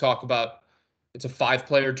people talk about it's a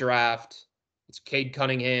 5-player draft. It's Cade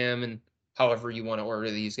Cunningham and however you want to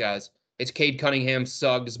order these guys. It's Cade Cunningham,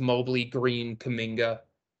 Suggs, Mobley, Green, Kuminga.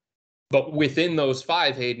 But within those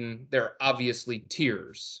 5, Hayden, there are obviously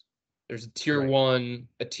tiers. There's a tier 1,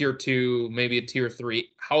 a tier 2, maybe a tier 3,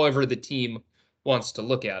 however the team wants to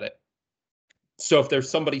look at it. So if there's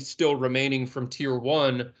somebody still remaining from tier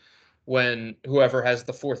 1 when whoever has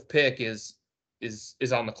the 4th pick is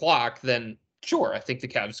on the clock, then sure, I think the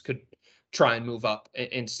Cavs could try and move up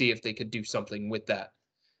and see if they could do something with that.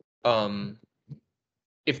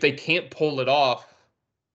 If they can't pull it off,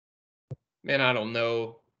 man, I don't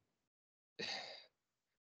know.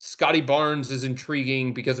 Scotty Barnes is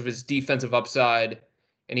intriguing because of his defensive upside,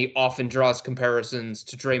 and he often draws comparisons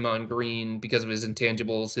to Draymond Green because of his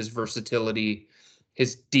intangibles, his versatility,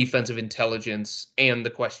 his defensive intelligence, and the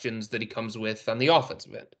questions that he comes with on the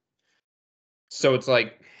offensive end. So it's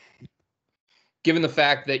like, given the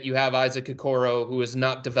fact that you have Isaac Okoro, who is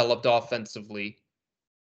not developed offensively,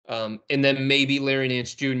 and then maybe Larry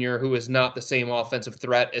Nance Jr., who is not the same offensive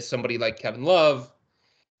threat as somebody like Kevin Love,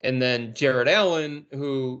 and then Jared Allen,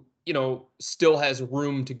 who, still has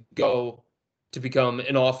room to go to become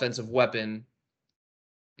an offensive weapon.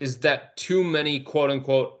 Is that too many quote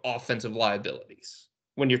unquote offensive liabilities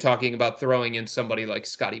when you're talking about throwing in somebody like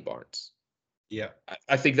Scotty Barnes? Yeah.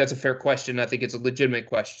 I think that's a fair question. I think it's a legitimate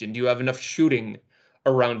question. Do you have enough shooting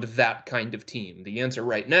around that kind of team? The answer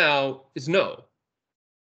right now is no.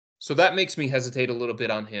 So that makes me hesitate a little bit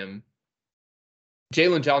on him.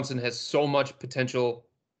 Jalen Johnson has so much potential,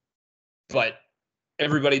 but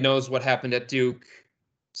everybody knows what happened at Duke.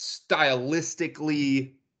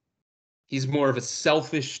 Stylistically, he's more of a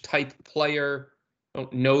selfish type player. I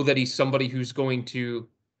don't know that he's somebody who's going to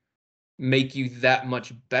make you that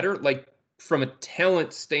much better. Like, from a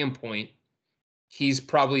talent standpoint, he's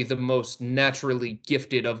probably the most naturally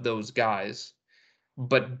gifted of those guys.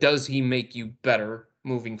 But does he make you better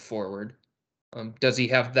moving forward? Does he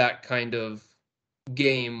have that kind of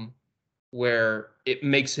game where it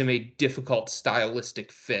makes him a difficult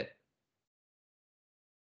stylistic fit?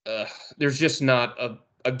 There's just not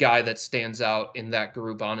a guy that stands out in that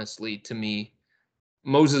group, honestly, to me.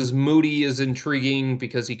 Moses Moody is intriguing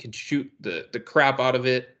because he can shoot the crap out of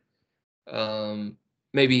it.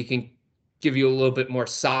 Maybe he can give you a little bit more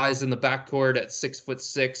size in the backcourt at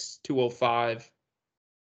 6'6", 205.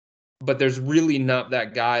 But there's really not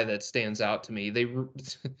that guy that stands out to me.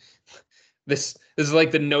 This is like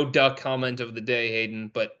the no duck comment of the day, Hayden,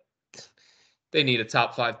 but they need a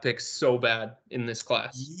top 5 pick so bad in this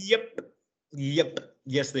class. Yep.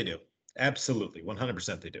 Yes, they do. Absolutely.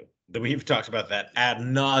 100% they do. We've talked about that ad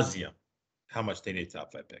nauseum, how much they need a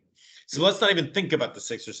top 5 pick. So let's not even think about the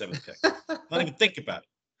 6th or 7th pick. Not even think about it.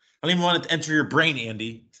 I don't even want it to enter your brain,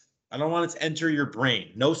 Andy. I don't want it to enter your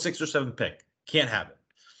brain. No 6th or 7th pick. Can't have it.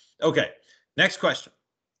 Okay. Next question.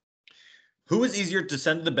 Who is easier to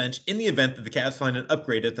send to the bench in the event that the Cavs find an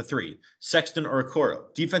upgrade at the 3, Sexton or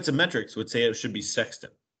Okoro? Defensive metrics would say it should be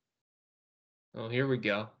Sexton. Oh, here we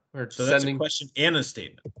go. So that's a question and a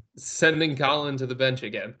statement. Sending Colin to the bench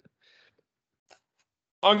again.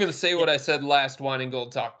 I'm going to say what I said last Wine and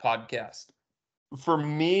Gold Talk podcast. For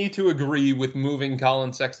me to agree with moving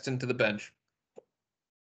Colin Sexton to the bench,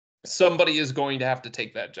 somebody is going to have to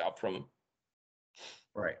take that job from him.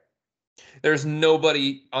 Right. There's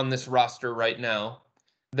nobody on this roster right now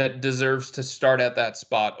that deserves to start at that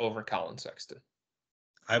spot over Colin Sexton.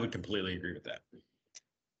 I would completely agree with that.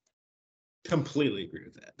 Completely agree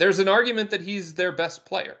with that. There's an argument that he's their best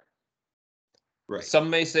player. Right. Some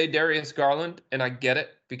may say Darius Garland, and I get it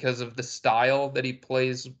because of the style that he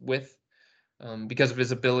plays with, because of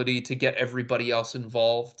his ability to get everybody else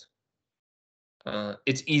involved.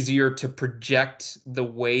 It's easier to project the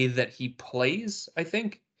way that he plays, I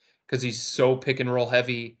think, because he's so pick and roll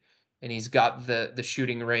heavy, and he's got the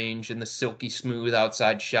shooting range and the silky smooth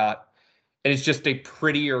outside shot, and it's just a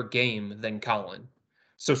prettier game than Colin.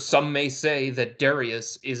 So some may say that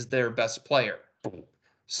Darius is their best player.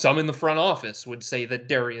 Some in the front office would say that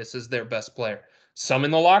Darius is their best player. Some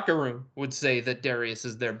in the locker room would say that Darius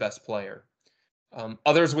is their best player.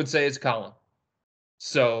 Others would say it's Colin.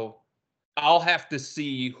 So I'll have to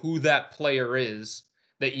see who that player is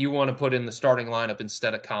that you want to put in the starting lineup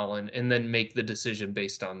instead of Colin, and then make the decision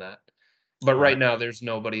based on that. But right now, there's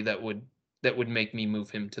nobody that would make me move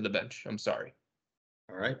him to the bench. I'm sorry.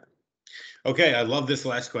 All right. Okay, I love this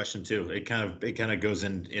last question too. It kind of goes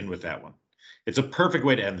in with that one. It's a perfect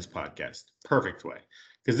way to end this podcast. Perfect way.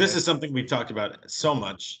 Because this is something we've talked about so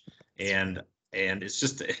much, and it's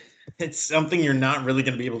just it's something you're not really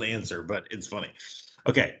going to be able to answer, but it's funny.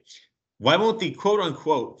 Okay. Why won't the quote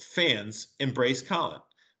unquote fans embrace Colin?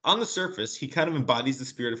 On the surface, he kind of embodies the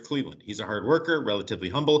spirit of Cleveland. He's a hard worker, relatively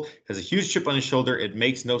humble, has a huge chip on his shoulder. It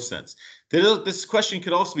makes no sense. This question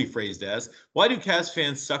could also be phrased as, why do Cavs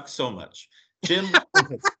fans suck so much? Jim,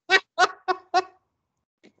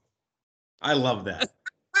 I love that.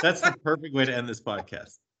 That's the perfect way to end this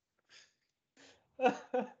podcast.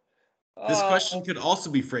 This question could also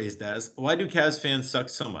be phrased as, why do Cavs fans suck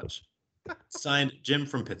so much? Signed, Jim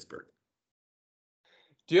from Pittsburgh.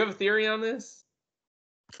 Do you have a theory on this?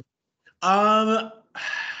 I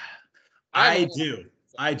do.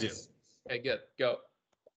 Okay, good. Go.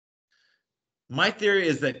 My theory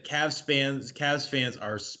is that Cavs fans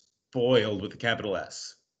are spoiled with a capital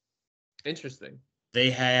S. Interesting.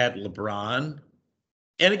 They had LeBron.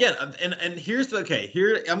 And again, and here's I'm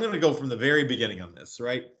going to go from the very beginning on this,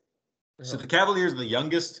 right? Uh-huh. So the Cavaliers are the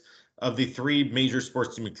youngest of the three major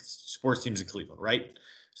sports teams in Cleveland, right?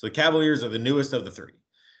 So the Cavaliers are the newest of the three.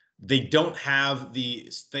 They don't have they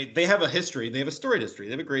have a history. They have a storied history.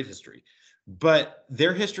 They have a great history, but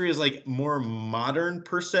their history is like more modern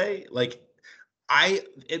per se. Like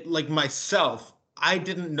myself, I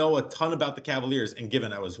didn't know a ton about the Cavaliers, and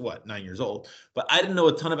given I was 9 years old, but I didn't know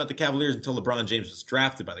a ton about the Cavaliers until LeBron James was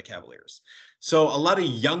drafted by the Cavaliers. So a lot of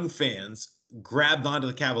young fans grabbed onto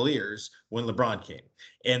the Cavaliers when LeBron came.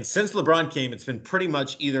 And since LeBron came, it's been pretty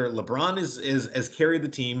much either LeBron has carried the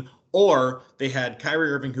team, or they had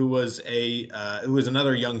Kyrie Irving, who was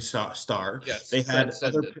another young star. Yes, they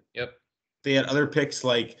had other picks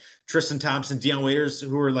like Tristan Thompson, Deion Waiters,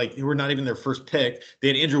 who were not even their first pick. They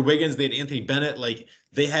had Andrew Wiggins, they had Anthony Bennett. Like,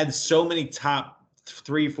 they had so many top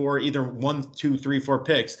 3, 4, either 1, 2, 3, 4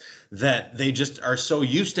 picks that they just are so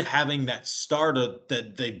used to having that star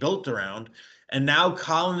that they built around. And now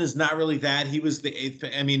Colin is not really that. He was the eighth.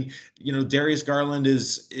 I mean, Darius Garland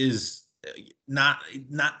is not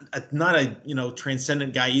a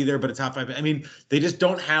transcendent guy either, but a top 5. I mean, they just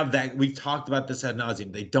don't have that. We've talked about this ad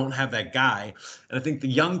nauseum. They don't have that guy. And I think the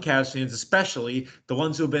young Cavs fans, especially the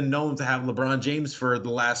ones who have been known to have LeBron James for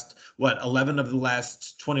the last 11 of the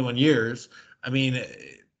last 21 years. I mean,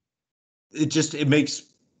 it makes,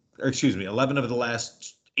 11 of the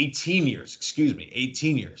last 18 years.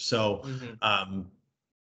 18 years. So,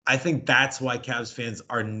 I think that's why Cavs fans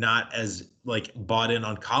are not as bought in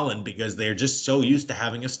on Colin, because they're just so used to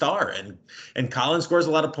having a star. And Colin scores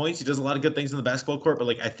a lot of points. He does a lot of good things in the basketball court.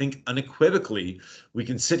 But I think unequivocally, we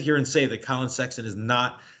can sit here and say that Colin Sexton is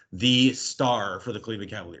not the star for the Cleveland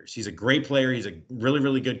Cavaliers. He's a great player. He's a really,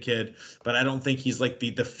 really good kid. But I don't think he's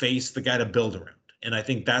the face, the guy to build around. And I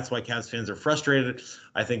think that's why Cavs fans are frustrated.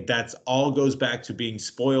 I think that's all goes back to being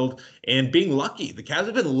spoiled and being lucky. The Cavs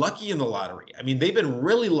have been lucky in the lottery. I mean, they've been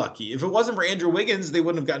really lucky. If it wasn't for Andrew Wiggins, they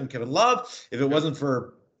wouldn't have gotten Kevin Love. If it wasn't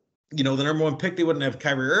for, the number 1 pick, they wouldn't have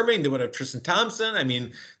Kyrie Irving. They would have Tristan Thompson. I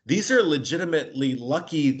mean, these are legitimately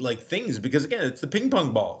lucky things, because again, it's the ping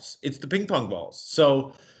pong balls.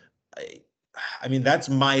 So, I mean, that's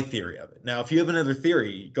my theory of it. Now, if you have another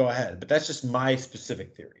theory, go ahead. But that's just my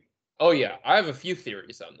specific theory. Oh, yeah. I have a few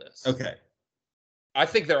theories on this. Okay. I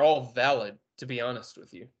think they're all valid, to be honest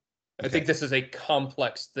with you. Okay. I think this is a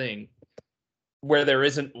complex thing where there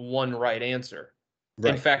isn't one right answer.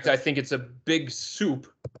 Right. In fact, I think it's a big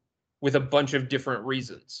soup with a bunch of different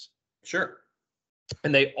reasons. Sure.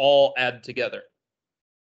 And they all add together.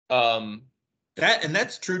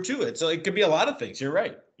 That's true too. It could be a lot of things. You're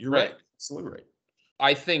right. You're right. Absolutely right.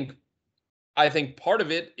 I think part of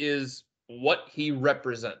it is what he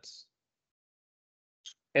represents.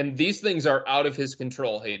 And these things are out of his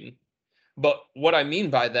control, Hayden. But what I mean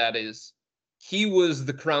by that is he was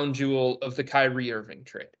the crown jewel of the Kyrie Irving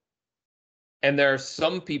trade. And there are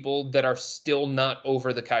some people that are still not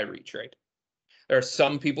over the Kyrie trade. There are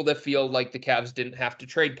some people that feel like the Cavs didn't have to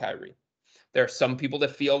trade Kyrie. There are some people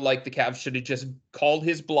that feel like the Cavs should have just called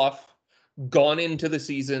his bluff, gone into the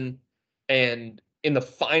season, and in the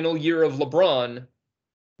final year of LeBron,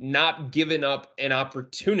 not given up an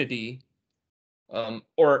opportunity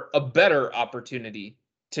or a better opportunity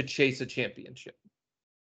to chase a championship.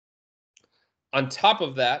 On top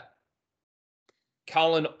of that,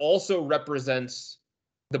 Colin also represents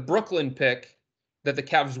the Brooklyn pick that the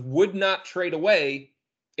Cavs would not trade away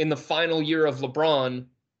in the final year of LeBron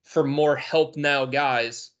for more help now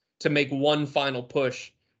guys to make one final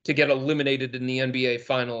push to get eliminated in the NBA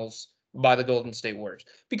Finals by the Golden State Warriors.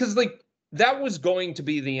 Because that was going to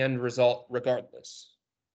be the end result regardless.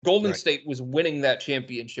 Golden State was winning that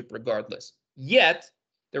championship regardless. Yet,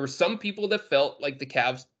 there were some people that felt like the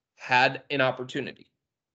Cavs had an opportunity.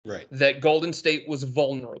 Right. That Golden State was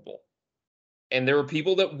vulnerable. And there were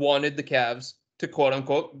people that wanted the Cavs to quote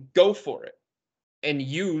unquote go for it and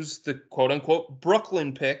use the quote unquote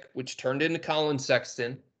Brooklyn pick, which turned into Colin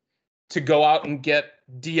Sexton, to go out and get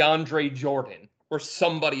DeAndre Jordan or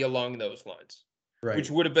somebody along those lines, which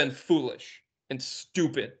would have been foolish and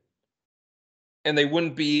stupid. And they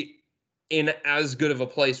wouldn't be in as good of a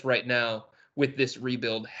place right now with this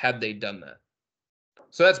rebuild had they done that.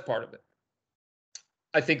 So that's part of it.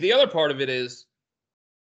 I think the other part of it is,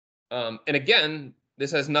 and again,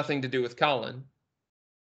 this has nothing to do with Colin.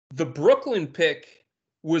 The Brooklyn pick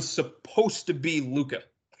was supposed to be Luka.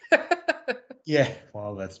 Yeah,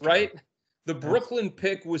 well, that's true. Right. The Brooklyn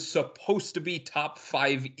pick was supposed to be top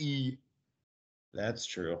 5E. That's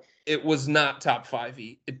true. It was not top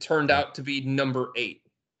 5E. It turned out to be number 8.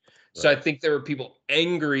 So I think there were people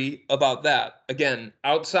angry about that. Again,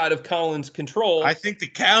 outside of Colin's control. I think the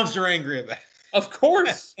Cavs are angry at that. Of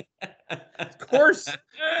course. Of course.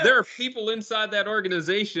 There are people inside that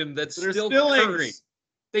organization that still angry.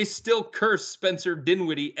 They still curse Spencer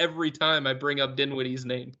Dinwiddie every time I bring up Dinwiddie's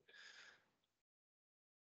name.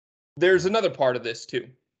 There's another part of this, too.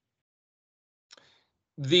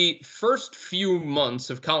 The first few months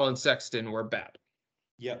of Colin Sexton were bad.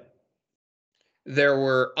 Yep. There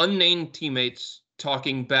were unnamed teammates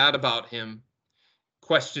talking bad about him,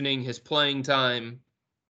 questioning his playing time,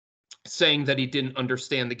 saying that he didn't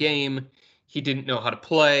understand the game, he didn't know how to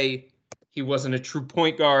play, he wasn't a true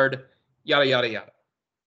point guard, yada, yada, yada.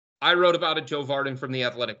 I wrote about it. Joe Varden from The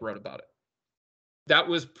Athletic wrote about it. That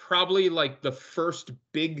was probably like the first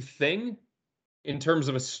big thing in terms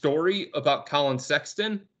of a story about Colin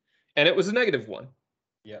Sexton, and it was a negative one.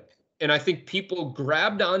 Yep. And I think people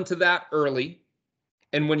grabbed onto that early.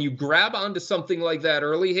 And when you grab onto something like that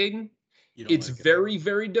early, Hayden, it's very,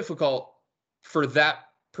 very difficult for that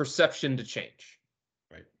perception to change.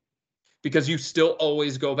 Right. Because you still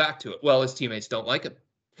always go back to it. Well, his teammates don't like him.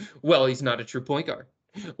 Well, he's not a true point guard.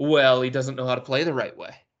 Well, he doesn't know how to play the right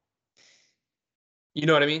way. You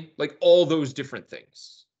know what I mean? Like all those different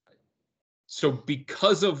things. So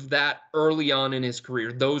because of that early on in his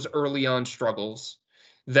career, those early on struggles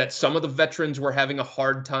that some of the veterans were having a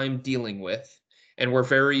hard time dealing with and were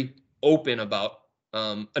very open about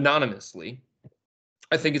anonymously,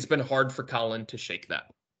 I think it's been hard for Colin to shake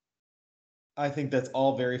that. I think that's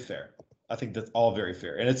all very fair. And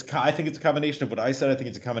I think it's a combination of what I said. I think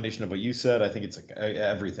it's a combination of what you said. I think it's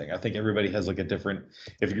everything. I think everybody has like a different,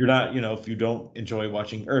 if you're not, if you don't enjoy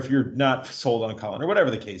watching, or if you're not sold on Colin or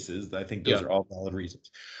whatever the case is, I think those are all valid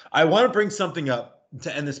reasons. I want to bring something up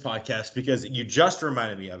to end this podcast because you just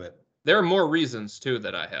reminded me of it. There are more reasons too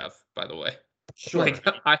that I have, by the way. Sure. Like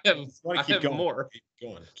I have more.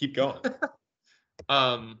 Keep going.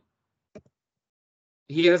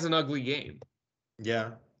 He has an ugly game.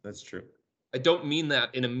 Yeah, that's true. I don't mean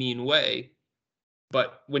that in a mean way,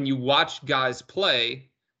 but when you watch guys play,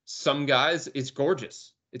 some guys it's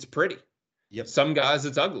gorgeous. It's pretty. Yep. Some guys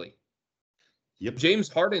it's ugly. Yep. James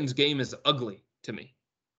Harden's game is ugly to me.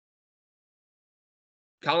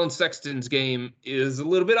 Colin Sexton's game is a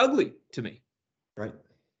little bit ugly to me. Right.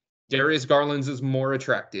 Darius Garland's is more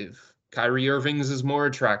attractive. Kyrie Irving's is more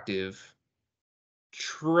attractive.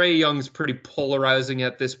 Trae Young's pretty polarizing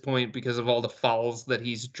at this point because of all the fouls that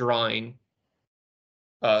he's drawing.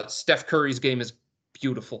 Steph Curry's game is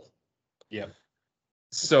beautiful. Yeah.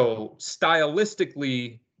 So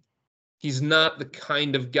stylistically, he's not the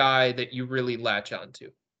kind of guy that you really latch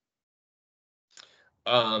onto.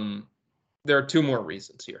 There are two more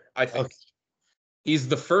reasons here, I think. Okay. He's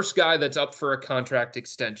the first guy that's up for a contract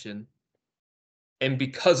extension. And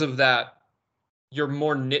because of that, you're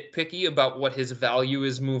more nitpicky about what his value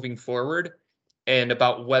is moving forward and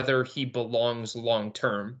about whether he belongs long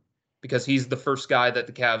term, because he's the first guy that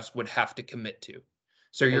the Cavs would have to commit to.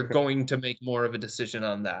 So you're going to make more of a decision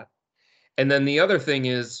on that. And then the other thing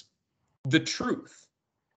is the truth.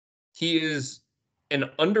 He is an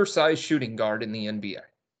undersized shooting guard in the NBA.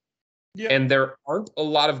 Yeah. And there aren't a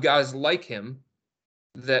lot of guys like him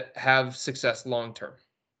that have success long term.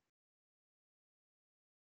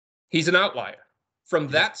 He's an outlier. From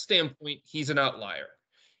that standpoint, he's an outlier.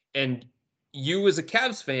 And you, as a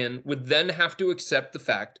Cavs fan, would then have to accept the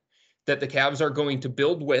fact that the Cavs are going to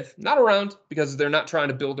build with, not around, because they're not trying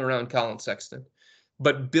to build around Colin Sexton,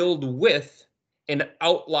 but build with an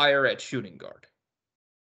outlier at shooting guard.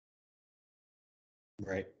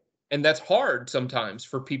 Right. And that's hard sometimes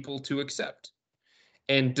for people to accept.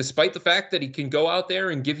 And despite the fact that he can go out there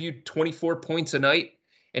and give you 24 points a night,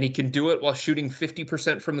 and he can do it while shooting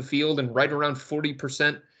 50% from the field and right around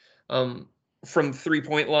 40% from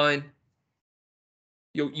three-point line,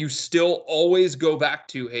 you still always go back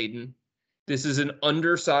to, Hayden, this is an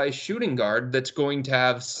undersized shooting guard that's going to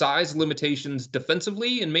have size limitations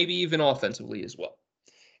defensively and maybe even offensively as well.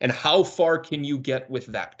 And how far can you get with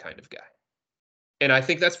that kind of guy? And I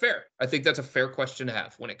think that's fair. I think that's a fair question to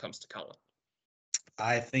have when it comes to Colin.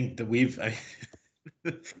 I think that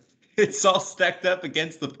it's all stacked up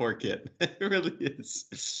against the poor kid. It really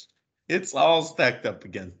is. It's all stacked up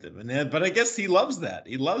against him. But I guess he loves that.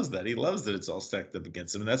 He loves that. He loves that it's all stacked up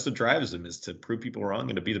against him. And that's what drives him, is to prove people wrong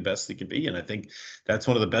and to be the best he can be. And I think that's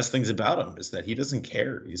one of the best things about him, is that he doesn't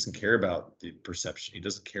care. He doesn't care about the perception. He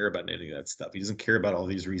doesn't care about any of that stuff. He doesn't care about all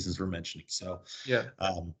these reasons we're mentioning. So yeah,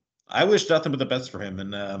 I wish nothing but the best for him.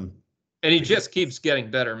 And he just keeps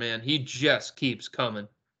getting better, man. He just keeps coming.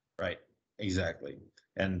 Right. Exactly.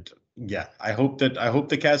 And yeah, I hope the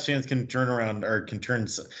Cavs fans can turn around, or can turn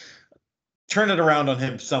it around on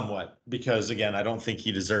him somewhat, because again, I don't think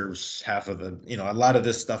he deserves half of a lot of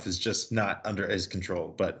this stuff is just not under his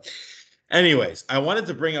control. But anyways, I wanted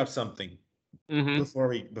to bring up something before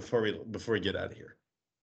we get out of here.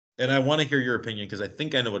 And I want to hear your opinion, because I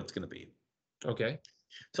think I know what it's going to be. Okay.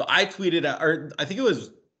 So I tweeted out, or I think it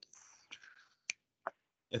was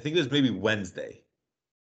maybe Wednesday.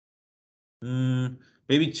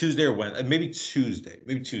 Maybe Tuesday or Wednesday. Maybe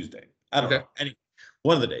Tuesday. I don't know. Anyway,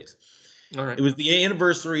 one of the days. All right. It was the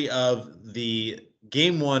anniversary of the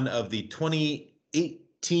game 1 of the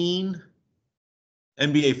 2018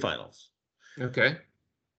 NBA Finals. Okay.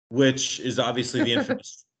 Which is obviously the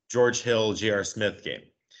infamous George Hill, J.R. Smith game.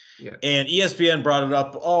 Yeah. And ESPN brought it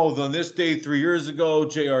up. Oh, on this day 3 years ago,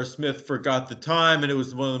 J.R. Smith forgot the time, and it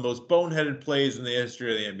was one of the most boneheaded plays in the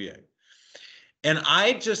history of the NBA. And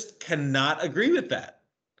I just cannot agree with that.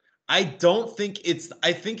 I think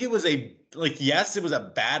it was yes, it was a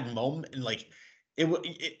bad moment, and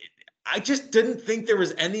I just didn't think there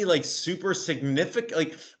was any super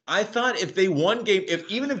significant. I thought if they won game,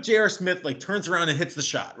 even if J.R. Smith turns around and hits the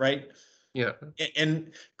shot, right? Yeah.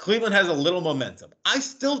 And Cleveland has a little momentum, I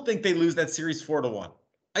still think they lose that series 4-1.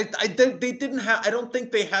 I don't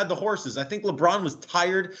think they had the horses. I think LeBron was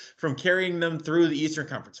tired from carrying them through the Eastern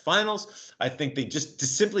Conference Finals. I think they just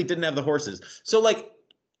simply didn't have the horses. So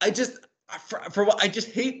I just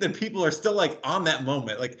hate that people are still on that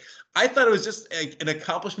moment. I thought it was just an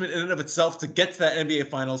accomplishment in and of itself to get to that NBA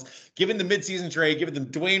Finals, given the midseason trade, given them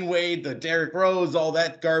Dwayne Wade, the Derrick Rose, all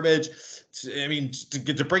that garbage.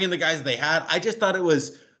 To bring in the guys that they had, I just thought it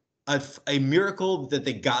was a miracle that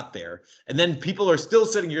they got there. And then people are still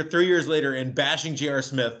sitting here 3 years later and bashing J.R.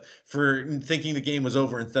 Smith for thinking the game was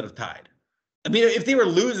over instead of tied. I mean, if they were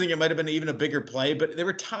losing, it might have been even a bigger play, but they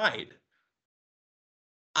were tied.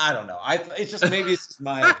 I don't know. It's just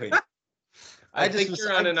my opinion. I think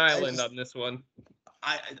you're on an island on this one.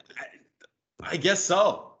 I guess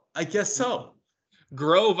so.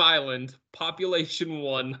 Grove Island, population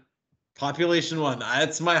 1. Population 1.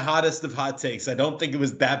 That's my hottest of hot takes. I don't think it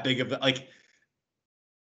was that big of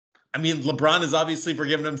LeBron has obviously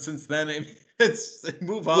forgiven him since then.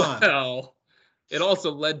 Move on. Well, it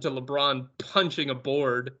also led to LeBron punching a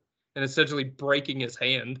board and essentially breaking his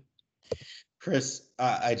hand. Chris,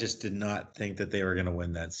 I just did not think that they were going to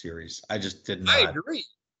win that series. I just did not. I agree.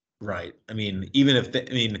 Right. I mean,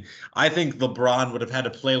 I think LeBron would have had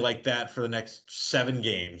to play like that for the next 7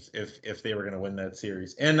 games if they were going to win that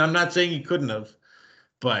series. And I'm not saying he couldn't have,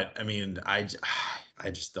 but I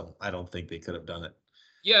don't think they could have done it.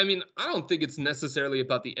 Yeah, I don't think it's necessarily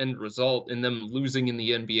about the end result and them losing in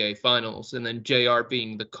the NBA Finals and then JR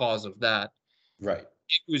being the cause of that. Right.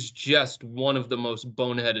 It was just one of the most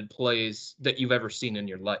boneheaded plays that you've ever seen in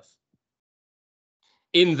your life.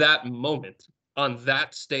 In that moment, on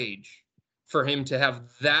that stage, for him to have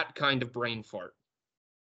that kind of brain fart.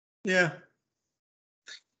 Yeah.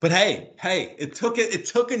 But hey, it took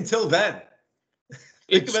until then.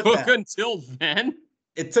 It took until then.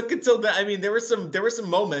 It took until then. I mean, there were some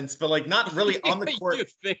moments, but like not really on the court. You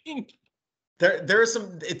think? There are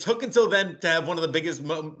some. It took until then to have one of the biggest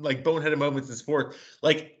boneheaded moments in sport.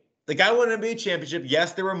 Like the guy won an NBA championship.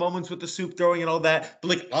 Yes, there were moments with the soup throwing and all that, but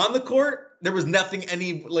like on the court, there was nothing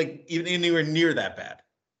even anywhere near that bad.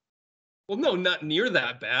 Well, no, not near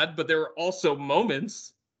that bad, but there were also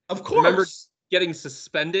moments. Of course. Remember getting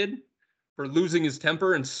suspended for losing his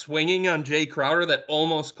temper and swinging on Jay Crowder that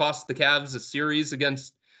almost cost the Cavs a series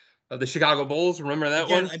against the Chicago Bulls. Remember that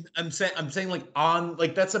one? I'm saying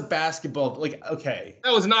like that's a basketball. Like, okay.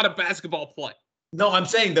 That was not a basketball play. No, I'm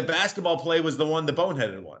saying the basketball play was the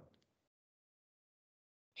boneheaded one.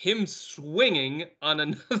 Him swinging on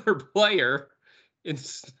another player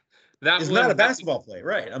that is not a basketball play,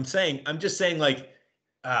 right? I'm just saying like,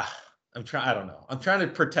 I don't know. I'm trying to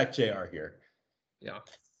protect JR here. Yeah.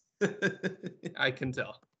 I can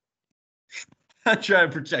tell. I'm trying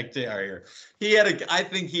to protect JR here. I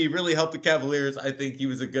think he really helped the Cavaliers. I think he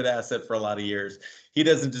was a good asset for a lot of years. He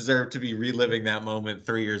doesn't deserve to be reliving that moment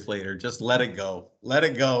 3 years later. Just let it go. Let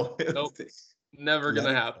it go. Nope. Never going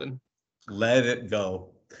to happen. Let it go.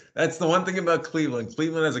 That's the one thing about Cleveland.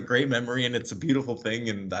 Cleveland has a great memory, and it's a beautiful thing,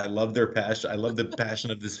 and I love their passion. I love the passion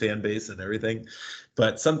of this fan base and everything.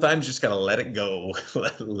 But sometimes you just got to let it go.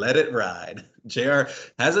 Let it ride. JR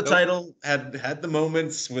has a title, had the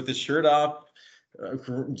moments with his shirt off.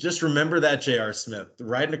 Just remember that, J.R. Smith,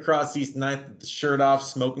 riding across East 9th with the shirt off,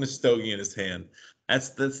 smoking a stogie in his hand. That's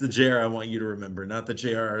the JR I want you to remember, not the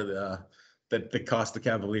JR that cost the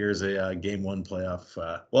Cavaliers a Game 1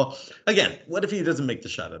 playoff. Well, again, what if he doesn't make the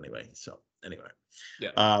shot anyway? So anyway,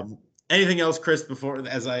 yeah. Anything else, Chris, before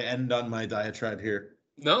as I end on my diatribe here?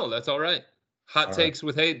 No, that's all right. Hot takes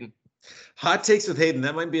with Hayden. Hot takes with Hayden.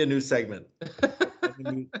 That might be a new segment.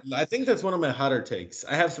 I think that's one of my hotter takes.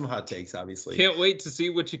 I have some hot takes, obviously. Can't wait to see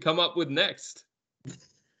what you come up with next.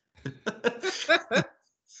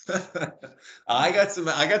 I got some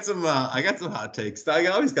hot takes. I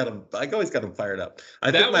always got them fired up.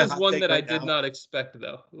 That was one that I did not expect,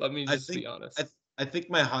 though. Let me just be honest. I think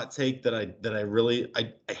my hot take that I really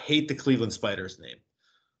hate the Cleveland Spiders name.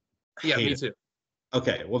 Yeah, me too.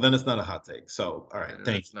 Okay, well then it's not a hot take. So all right,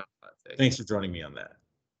 thanks. Thanks for joining me on that.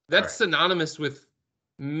 That's synonymous with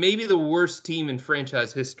maybe the worst team in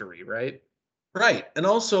franchise history, right? Right, and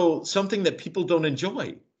also something that people don't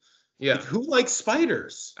enjoy. Yeah. Like, who likes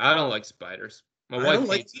spiders? I don't like spiders. My wife don't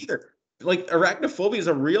like either. Like, arachnophobia is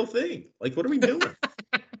a real thing. Like, what are we doing?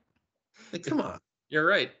 Like, come on. You're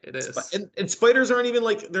right. It is. And spiders aren't even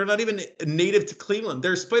they're not even native to Cleveland.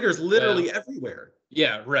 There's spiders literally everywhere.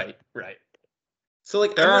 Yeah, right. So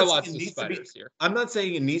like there are lots of spiders here. I'm not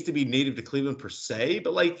saying it needs to be native to Cleveland per se,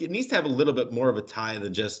 but like it needs to have a little bit more of a tie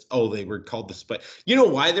than just, they were called the Spiders. You know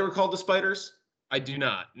why they were called the Spiders? I do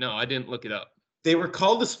not. No, I didn't look it up. They were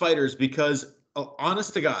called the Spiders because,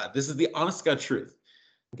 honest to God, this is the honest to God truth.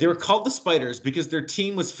 They were called the Spiders because their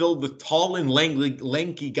team was filled with tall and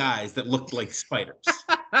lanky guys that looked like spiders.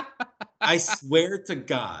 I swear to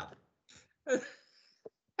God.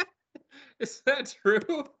 Is that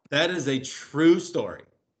true? That is a true story.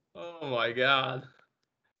 Oh my God.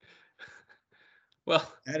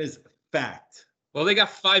 Well, that is fact. Well, they got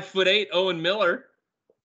 5'8" Owen Miller.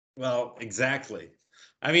 Well, exactly.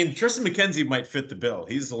 I mean, Tristan McKenzie might fit the bill.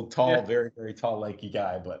 He's a tall, very, very tall, lanky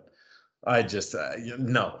guy, but I just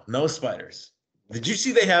no spiders. Did you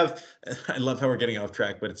see they have? I love how we're getting off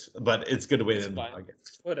track, but it's good to wait in.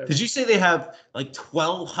 Whatever. Did you say they have like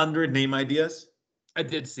 1,200 name ideas? I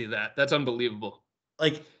did see that. That's unbelievable.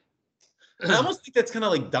 Like, I almost think that's kind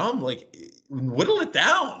of like dumb. Like, whittle it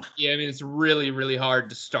down. Yeah, I mean, it's really, really hard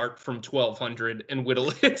to start from 1,200 and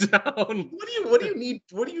whittle it down. What do you need?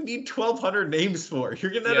 What do you need 1,200 names for?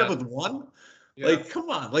 You're gonna end up with one. Yeah. Like, come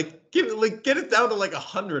on. Like, get it down to like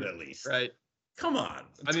 100 at least. Right. Come on.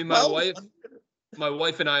 I mean, my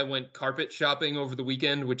wife and I went carpet shopping over the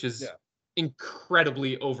weekend, which is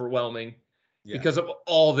incredibly overwhelming because of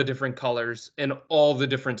all the different colors and all the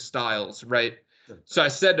different styles, right? So I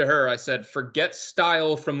said to her, forget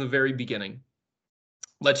style from the very beginning.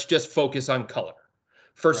 Let's just focus on color.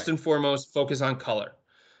 First and foremost, focus on color.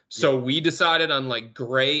 So we decided on like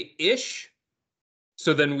gray-ish.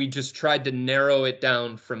 So then we just tried to narrow it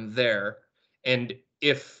down from there. And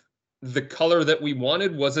if the color that we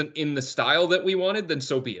wanted wasn't in the style that we wanted, then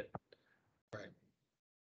so be it. Right.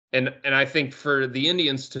 And I think for the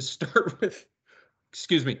Indians to start with,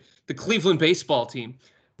 the Cleveland baseball team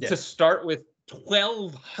to start with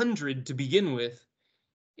 1,200 to begin with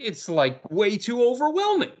It's like way too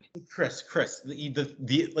overwhelming. Chris,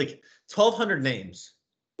 the like 1,200 names.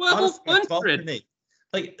 Honestly, 1,200 100. names.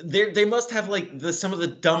 Like they must have like some of the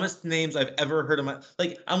dumbest names I've ever heard of my.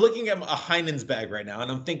 Like I'm looking at a Heinen's bag right now,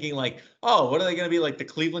 and I'm thinking like, oh, what are they going to be like the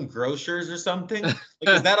Cleveland Grocers or something? Like,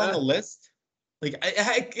 is that on the list? Like,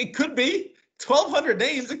 it could be 1,200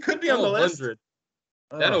 names. It could be on the list. 1,200.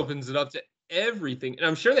 That opens it up to everything, and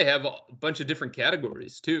I'm sure they have a bunch of different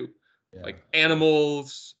categories too, like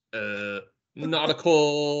animals,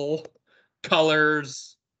 nautical,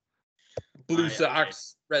 colors, blue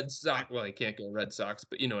socks, red sock. Well, you can't go Red Sox,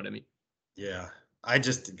 but you know what I mean. Yeah,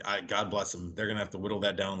 God bless them. They're gonna have to whittle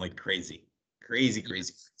that down like crazy.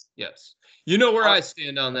 Yes. You know where I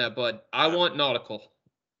stand on that, bud. I want nautical.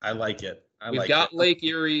 I like it. We've got Lake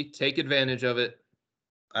Erie. Take advantage of it.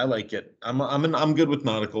 I like it. I'm good with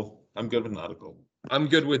nautical. I'm good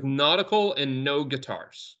with nautical and no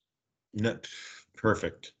guitars. No,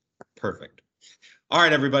 perfect. All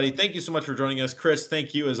right, everybody. Thank you so much for joining us. Chris,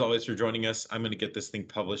 thank you as always for joining us. I'm going to get this thing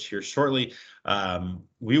published here shortly.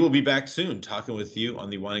 We will be back soon talking with you on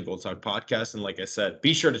the Wine and Gold Talk podcast. And like I said,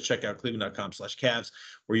 be sure to check out cleveland.com/Cavs,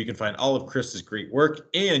 where you can find all of Chris's great work.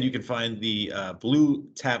 And you can find the blue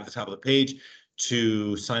tab at the top of the page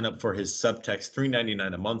to sign up for his Subtext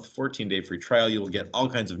 $3.99 a month, 14-day free trial. You will get all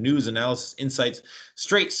kinds of news, analysis, insights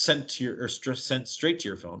sent straight to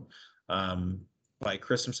your phone. By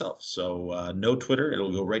Chris himself. So no Twitter.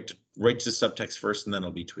 It'll go right to Subtext first, and then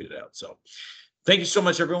it'll be tweeted out. So thank you so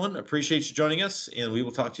much, everyone. Appreciate you joining us, and we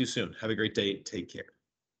will talk to you soon. Have a great day. Take care.